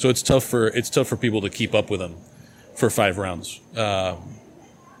 Right. So it's tough for people to keep up with them for 5 rounds.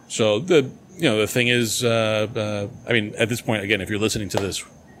 So the thing is, I mean, at this point, again, if you're listening to this,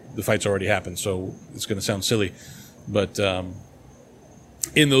 the fight's already happened, so it's going to sound silly, but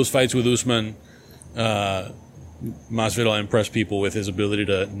in those fights with Usman, Masvidal impressed people with his ability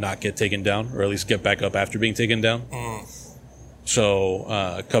to not get taken down, or at least get back up after being taken down.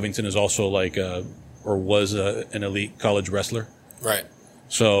 So Covington is also like, or was an elite college wrestler. Right.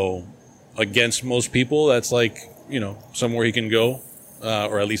 So against most people, that's like, somewhere he can go,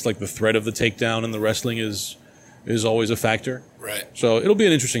 or at least like the threat of the takedown in the wrestling is always a factor. Right. So it'll be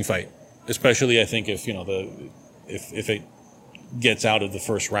an interesting fight, especially I think if if it gets out of the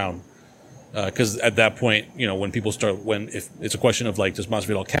first round, because at that point, when people start, if it's a question of like, does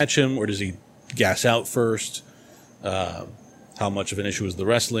Masvidal catch him or does he gas out first? How much of an issue is the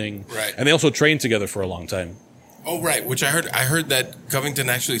wrestling? Right. And they also trained together for a long time. Oh, right. Which I heard that Covington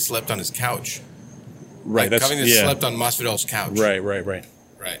actually slept on his couch. Right. Like, Covington slept on Masvidal's couch. Right. Right.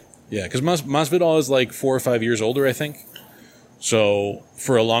 Yeah, because Masvidal is like 4 or 5 years older, I think. So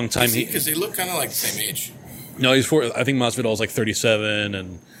for a long time, Because they look kind of like the same age. No, he's I think Masvidal is like 37,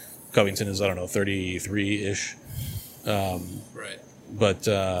 and Covington is, I don't know, 33-ish. Right. But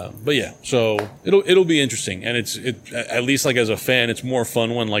yeah, so it'll be interesting, and it's at least like as a fan, it's more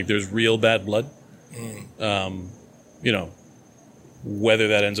fun when like there's real bad blood. Whether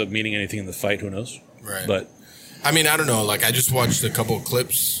that ends up meaning anything in the fight, who knows? Right. But I mean, I don't know. Like, I just watched a couple of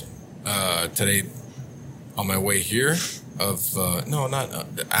clips today on my way here of not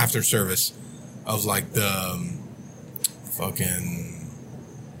after service of like the fucking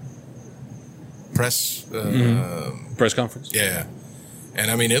press press conference. Yeah. And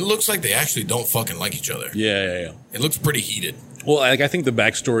I mean, it looks like they actually don't fucking like each other. Yeah. It looks pretty heated. Well, I think the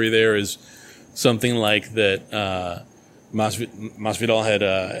backstory there is something like that. Masvidal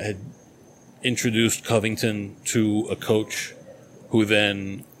had introduced Covington to a coach who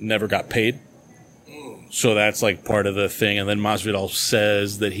then never got paid. So that's like part of the thing. And then Masvidal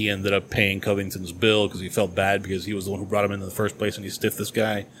says that he ended up paying Covington's bill because he felt bad because he was the one who brought him in the first place and he stiffed this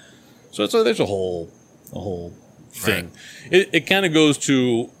guy. So there's a whole thing. Right. It kind of goes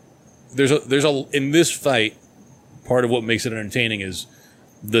to there's a in this fight. Part of what makes it entertaining is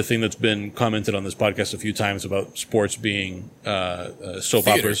the thing that's been commented on this podcast a few times about sports being soap theater.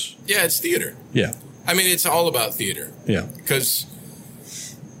 operas. Yeah, it's theater. Yeah. I mean, it's all about theater. Yeah. Because,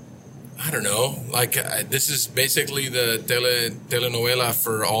 I don't know, like, this is basically the telenovela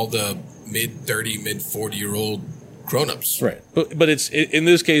for all the mid-30, mid-40-year-old grown-ups. Right. But it's in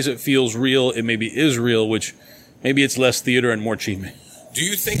this case, it feels real. It maybe is real, which maybe it's less theater and more achievement. Do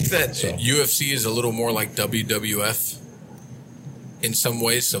you think that UFC is a little more like WWF in some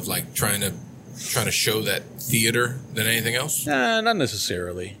ways of like trying to show that theater than anything else? Nah, not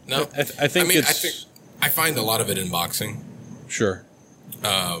necessarily. No, I think I find a lot of it in boxing. Sure.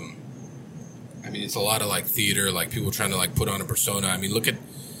 I mean, it's a lot of like theater, like people trying to like put on a persona. I mean, look at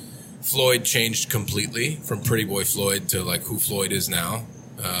Floyd changed completely from Pretty Boy Floyd to like who Floyd is now.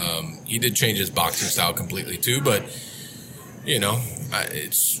 He did change his boxing style completely too, but I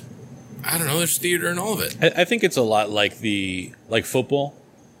don't know. There's theater in all of it. I think it's a lot like football,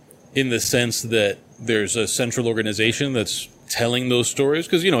 in the sense that there's a central organization that's telling those stories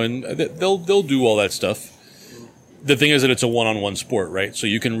because and they'll do all that stuff. The thing is that it's a one-on-one sport, right? So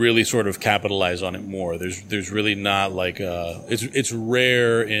you can really sort of capitalize on it more. There's really not like it's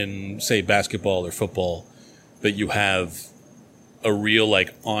rare in say basketball or football that you have a real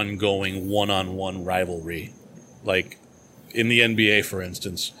like ongoing one-on-one rivalry, like in the NBA, for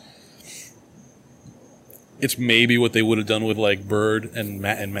instance. It's maybe what they would have done with like Bird and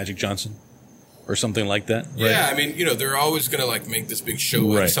Magic Johnson or something like that. Right? Yeah, I mean, they're always going to like make this big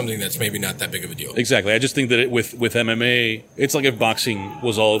show out of something that's maybe not that big of a deal. Exactly. I just think that with MMA, it's like if boxing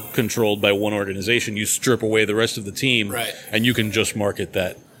was all controlled by one organization, you strip away the rest of the team, right, and you can just market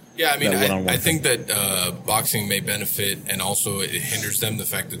that. Yeah, I mean, I think that boxing may benefit, and also it hinders them, the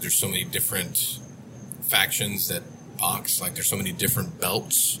fact that there's so many different factions that box, like there's so many different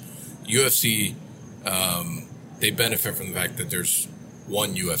belts. UFC they benefit from the fact that there's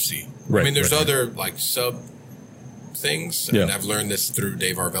one UFC. Right, I mean, there's right. other like sub things, Yeah. and I've learned this through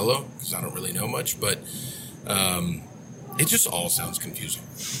Dave Arvello because I don't really know much, but it just all sounds confusing.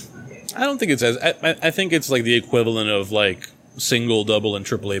 I don't think it's as. I think it's like the equivalent of like single, double, and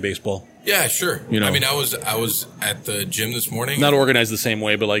AAA baseball. Yeah, sure. You know. I mean, I was at the gym this morning. Not organized the same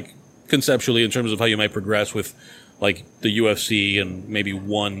way, but like conceptually, in terms of how you might progress with like the UFC and maybe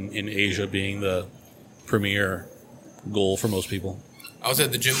one in Asia being the premier goal for most people. I was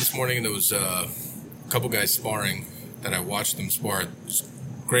at the gym this morning, and there was a couple guys sparring that I watched them spar. It was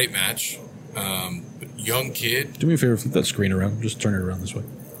a great match. Young kid. Do me a favor, flip that screen around. Just turn it around this way.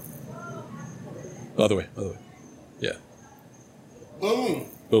 Other way. Yeah. Boom.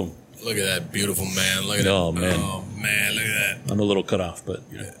 Boom. Look at that beautiful man. Look at that. Oh, man. Oh, man. Look at that. I'm a little cut off, but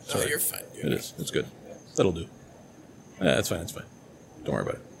you know, Oh, you're fine. it is. It's good. That'll do. Yeah, it's fine. It's fine. Don't worry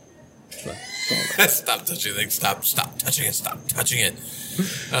about it. It's fine. Don't worry about it. Stop touching things. Stop touching it. Stop touching it.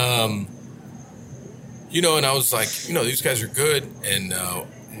 You know, and I was like, you know, these guys are good. And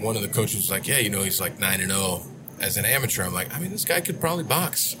one of the coaches was like, yeah, you know, he's like 9-0 as an amateur. I'm like, I mean, this guy could probably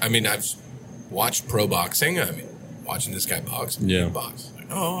box. I mean, I've watched pro boxing. I mean, watching this guy box. He Yeah. can box. Like,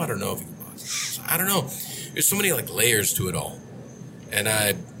 oh, I don't know if he can box. I don't know. There's so many like layers to it all. And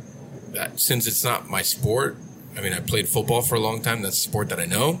since it's not my sport, I mean, I played football for a long time. That's a sport that I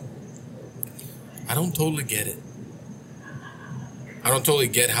know. I don't totally get it. I don't totally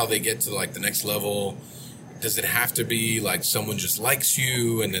get how they get to like the next level. Does it have to be like someone just likes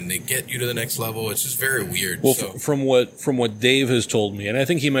you and then they get you to the next level? It's just very weird. Well, So, from what Dave has told me, and I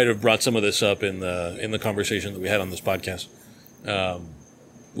think he might have brought some of this up in the conversation that we had on this podcast,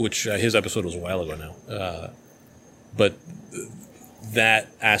 which his episode was a while ago now. But that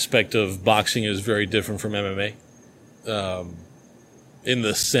aspect of boxing is very different from MMA, in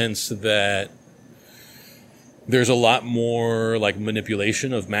the sense that there's a lot more like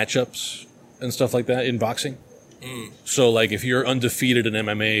manipulation of matchups and stuff like that in boxing. So like if you're undefeated in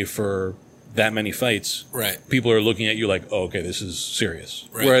MMA for that many fights, right. people are looking at you like, oh, okay, this is serious.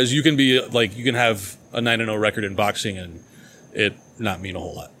 Right. Whereas you can be like, you can have a 9-0 record in boxing and it not mean a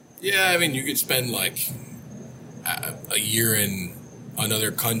whole lot. Yeah, I mean, you could spend like a year in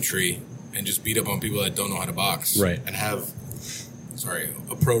another country and just beat up on people that don't know how to box. Right. And have,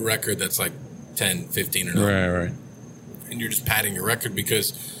 a pro record that's like 10, 15 or 0. Right. And you're just padding your record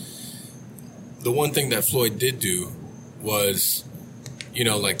because the one thing that Floyd did do was, you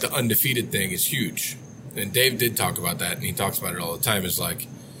know, like the undefeated thing is huge. And Dave did talk about that, and he talks about it all the time. Is like,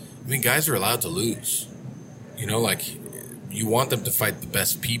 I mean, guys are allowed to lose. You know, like, you want them to fight the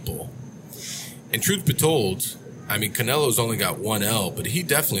best people. And truth be told, I mean, Canelo's only got 1 L, but he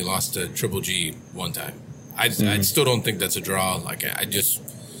definitely lost to Triple G one time. I still don't think that's a draw. Like,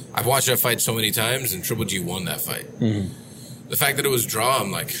 I've watched that fight so many times, and Triple G won that fight. The fact that it was a draw,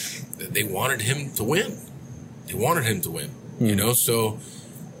 I'm like, they wanted him to win. They wanted him to win, you know? So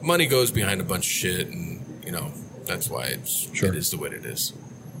money goes behind a bunch of shit, and, you know, that's why it is the way it is.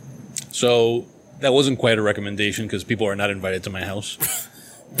 So that wasn't quite a recommendation because people are not invited to my house.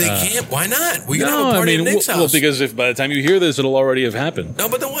 They can't. Why not? We can have a party at Nick's house. Well, because if by the time you hear this, it'll already have happened. No,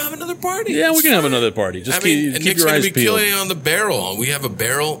 but then we'll have another party. Yeah, we It's can have fine. another party. Just keep Nick's your gonna eyes be peeled. killing it on the barrel. We have a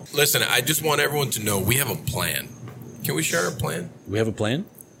barrel. Listen, I just want everyone to know we have a plan. Can we share our plan? We have a plan?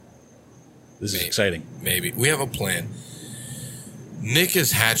 This is Maybe. exciting. Maybe. We have a plan. Nick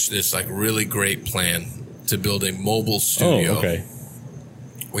has hatched this like really great plan to build a mobile studio. Oh, okay.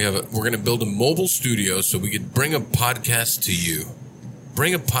 We're going to build a mobile studio so we could bring a podcast to you.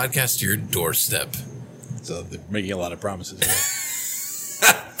 Bring a podcast to your doorstep. So they're making a lot of promises.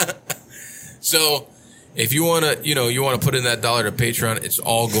 So if you want to, you want to put in that $1 to Patreon, it's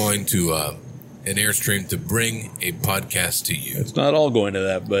all going to an Airstream to bring a podcast to you. It's not all going to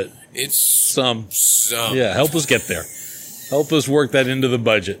that, but It's some. some. Yeah, help us get there. Help us work that into the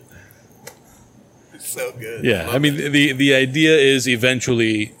budget. So good. Yeah, I mean the idea is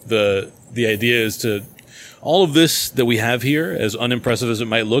eventually the idea is to all of this that we have here, as unimpressive as it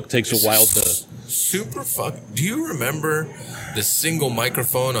might look, takes a while to. Super fuck. Do you remember the single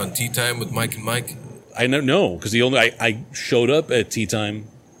microphone on Tea Time with Mike and Mike? I don't know because I showed up at tea time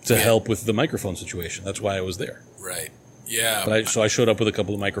to help with the microphone situation. That's why I was there. Right. Yeah. But I showed up with a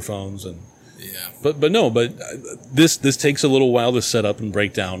couple of microphones and. yeah. But this takes a little while to set up and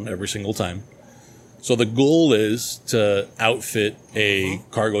break down every single time. So the goal is to outfit a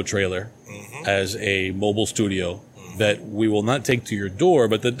cargo trailer as a mobile studio that we will not take to your door,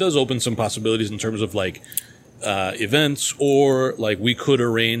 but that does open some possibilities in terms of like events, or like we could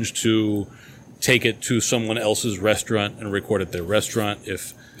arrange to take it to someone else's restaurant and record at their restaurant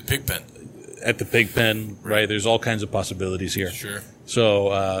if The Pigpen. at the pig pen, right? There's all kinds of possibilities here. Sure. So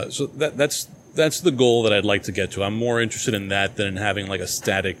that's the goal that I'd like to get to. I'm more interested in that than in having like a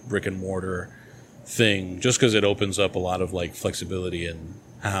static brick and mortar thing, just because it opens up a lot of like flexibility in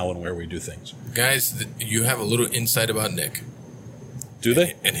how and where we do things. Guys, you have a little insight about Nick. Do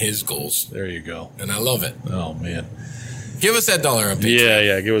they? And his goals. There you go. And I love it. Oh man. Give us that $1 on Patreon.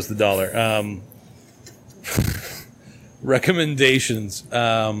 Yeah. Give us the $1. Recommendations.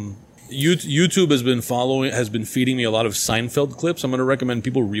 YouTube has been feeding me a lot of Seinfeld clips. I'm going to recommend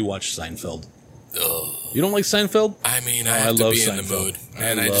people rewatch Seinfeld. Ugh. You don't like Seinfeld? I mean, I have to love be in the Seinfeld. mood.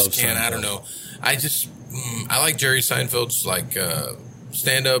 And I just can't. Seinfeld. I don't know. I just, I like Jerry Seinfeld's like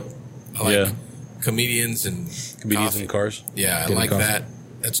stand-up. I like comedians and coffee. In cars. Yeah, I Getting like coffee. that.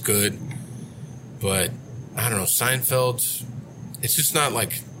 That's good. But I don't know, Seinfeld, it's just not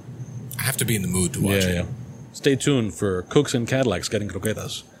like, I have to be in the mood to watch it. Yeah. Stay tuned for Cooks and Cadillacs getting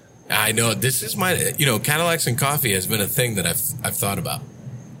croquetas. I know, this is my, Cadillacs and coffee has been a thing that I've thought about.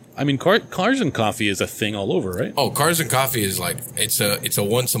 I mean, cars and coffee is a thing all over, right? Oh, Cars and Coffee is like, it's a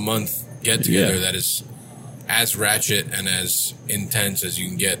once a month get together that is as ratchet and as intense as you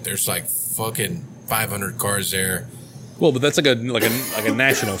can get. There's like fucking 500 cars there. Well, but that's like a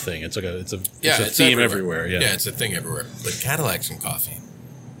national thing. It's a theme everywhere. Yeah, it's a thing everywhere. But Cadillacs and coffee,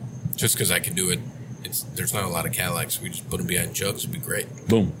 just because I can do it, there's not a lot of Cadillacs. We just put them behind jugs. It'd be great.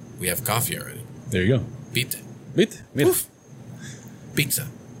 Boom. We have coffee already. There you go. Pizza. Mira. Pizza.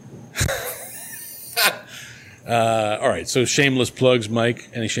 All right. So shameless plugs, Mike.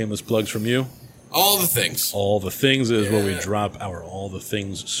 Any shameless plugs from you? All the things. All the things is where we drop our All the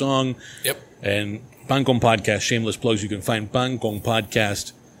Things song. Yep. And Pan Con Podcast, shameless plugs. You can find Pan Con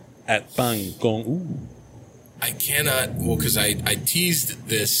Podcast at Pan Con. Ooh. I cannot, because I teased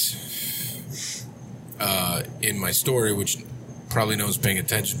this in my story, which probably no one's paying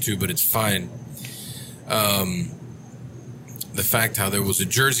attention to, but it's fine. The fact how there was a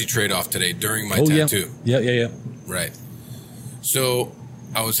jersey trade-off today during my tattoo. Yeah. Right. So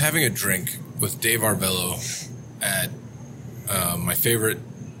I was having a drink with Dave Arbello at my favorite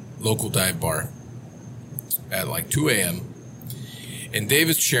local dive bar at like 2 a.m. And Dave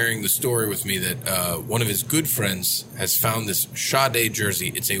is sharing the story with me that one of his good friends has found this Sade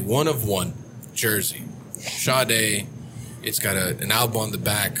jersey. It's a one-of-one jersey. Sade, it's got an album on the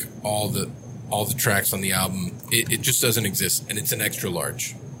back, all the tracks on the album. It just doesn't exist, and it's an extra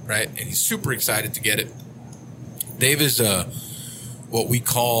large, right? And he's super excited to get it. Dave is what we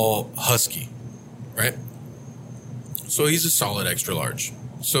call husky, right? So he's a solid extra large.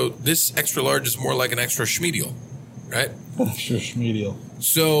 So this extra large is more like an extra schmedial, right? Extra schmedial.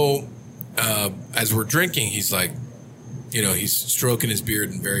 So as we're drinking, he's like, he's stroking his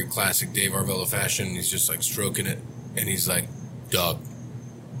beard in very classic Dave Arbello fashion. He's just like stroking it, and he's like, "Dog,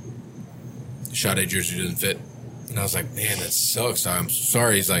 the Sade jersey doesn't fit." And I was like, "Man, that sucks. I'm so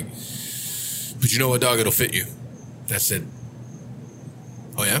sorry." He's like, "But you know what, dog? It'll fit you." I said,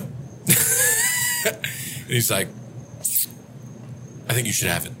 "Oh yeah?" And he's like, "I think you should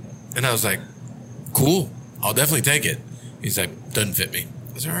have it." And I was like, "Cool, I'll definitely take it." He's like, "Doesn't fit me."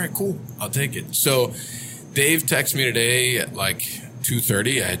 I was like, "All right, cool, I'll take it." So Dave texted me today at like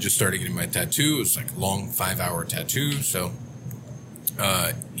 2:30. I had just started getting my tattoo. It was like a long 5-hour tattoo. So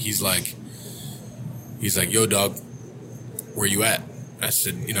he's like, "Yo, dog, where you at?" I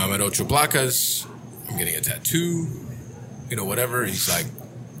said, "I'm at Ocho Placas. I'm getting a tattoo, whatever." He's like,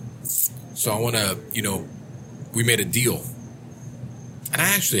 "So I want to, we made a deal." And I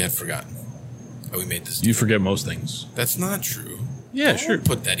actually had forgotten that we made this deal. You forget most things. That's not true. Yeah, Don't sure.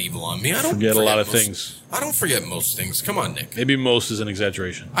 put that evil on me. I don't Forget a lot of most- things. I don't forget most things. Come on, Nick. Maybe most is an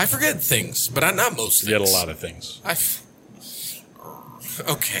exaggeration. I forget things, but not most things. Forget a lot of things.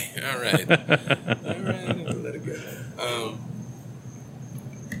 Okay, all right. Let it go.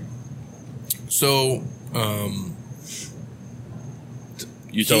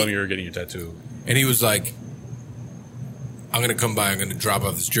 You tell him you were getting your tattoo. And he was like, "I'm going to come by. I'm going to drop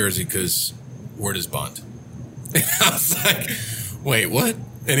off this jersey because word is bond." And I was like, "Wait, what?"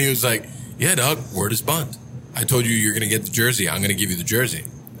 And he was like, "Yeah, dog, word is bond. I told you you're going to get the jersey. I'm going to give you the jersey."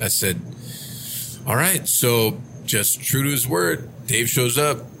 I said, "All right." So just true to his word, Dave shows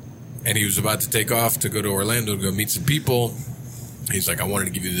up, and he was about to take off to go to Orlando to go meet some people. He's like, "I wanted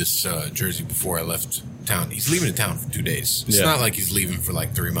to give you this jersey before I left town." He's leaving town for 2 days. It's not like he's leaving for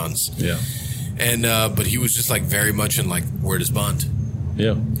like 3 months. Yeah. And but he was just like very much in like, word is bond.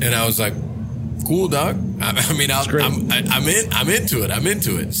 Yeah. And I was like, "Cool, dog." I mean, I'm into it. I'm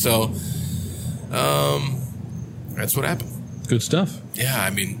into it. So, that's what happened. Good stuff. Yeah,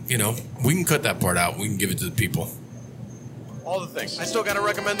 I mean, we can cut that part out. We can give it to the people. All the things. I still gotta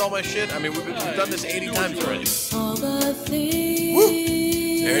recommend all my shit. I mean, we've done this 80 times already. All the things. Woo!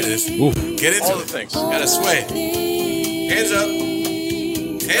 There it is. Ooh. Get into all the things. Gotta sway. Hands up.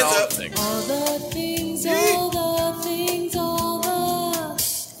 Hands All up. the things, all the things, all the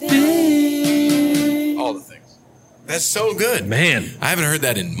things. All the things. That's so good. Man. I haven't heard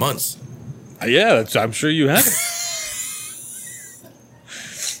that in months. Yeah, I'm sure you haven't.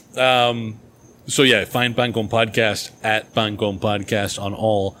 So yeah, find Pancom Podcast at Pancom Podcast on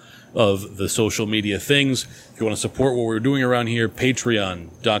all of the social media things. If you want to support what we're doing around here,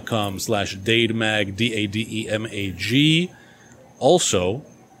 patreon.com/Dademag, DADEMAG. Also,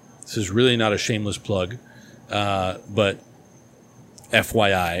 this is really not a shameless plug, but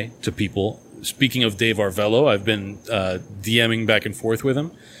FYI to people, speaking of Dave Arvello, I've been DMing back and forth with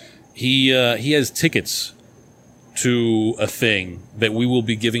him. He has tickets to a thing that we will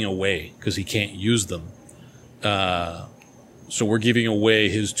be giving away because he can't use them. So we're giving away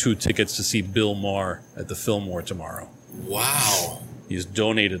his 2 tickets to see Bill Maher at the Fillmore tomorrow. Wow. He's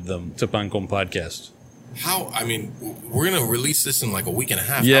donated them to Pancom Podcast. How? I mean, we're gonna release this in like a week and a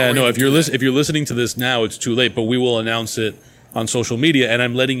half. Yeah, no. If you're listening to this now, it's too late. But we will announce it on social media, and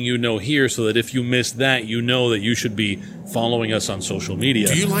I'm letting you know here so that if you missed that, you know that you should be following us on social media.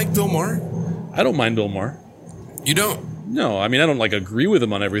 Do you like Bill Maher? I don't mind Bill Maher. You don't? No, I mean I don't agree with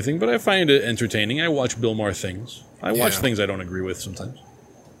him on everything, but I find it entertaining. I watch Bill Maher things. I watch things I don't agree with sometimes.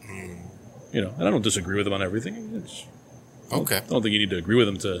 You know, and I don't disagree with him on everything. Okay. I don't think you need to agree with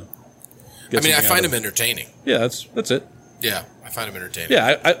him to. I mean, I find him entertaining. Yeah, that's it. Yeah, I find him entertaining.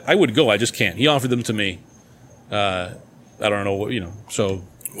 Yeah, I would go. I just can't. He offered them to me. I don't know what So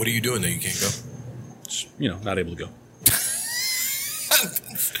what are you doing that you can't go? Not able to go.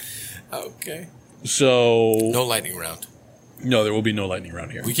 Okay. So no lightning round. No, there will be no lightning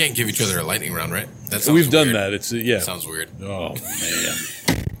round here. We can't give each other a lightning round, right? We've done that. It's yeah. That sounds weird. Oh man.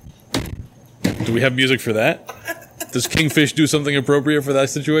 Do we have music for that? Does Kingfish do something appropriate for that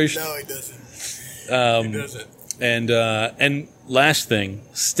situation? No, he doesn't. He doesn't. And last thing,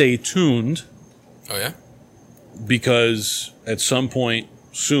 stay tuned. Oh yeah. Because at some point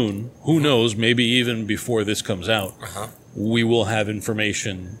soon, who knows, maybe even before this comes out, we will have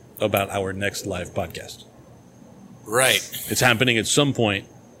information about our next live podcast. Right. It's happening at some point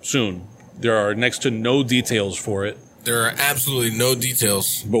soon. There are next to no details for it. There are absolutely no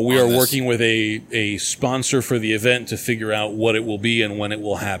details. But we are working with a sponsor for the event to figure out what it will be and when it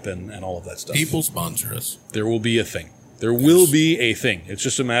will happen and all of that stuff. People sponsor us. There will be a thing. There will be a thing. It's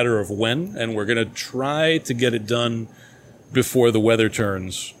just a matter of when, and we're going to try to get it done before the weather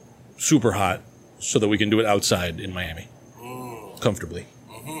turns super hot so that we can do it outside in Miami. Comfortably.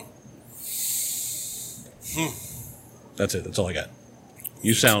 That's it. That's all I got.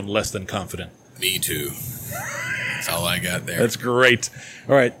 You sound less than confident. Me too. That's all I got there. That's great.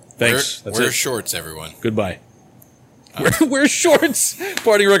 All right. Thanks. Wear shorts, everyone. Goodbye. Wear shorts.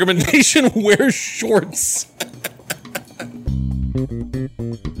 Parting recommendation, wear shorts.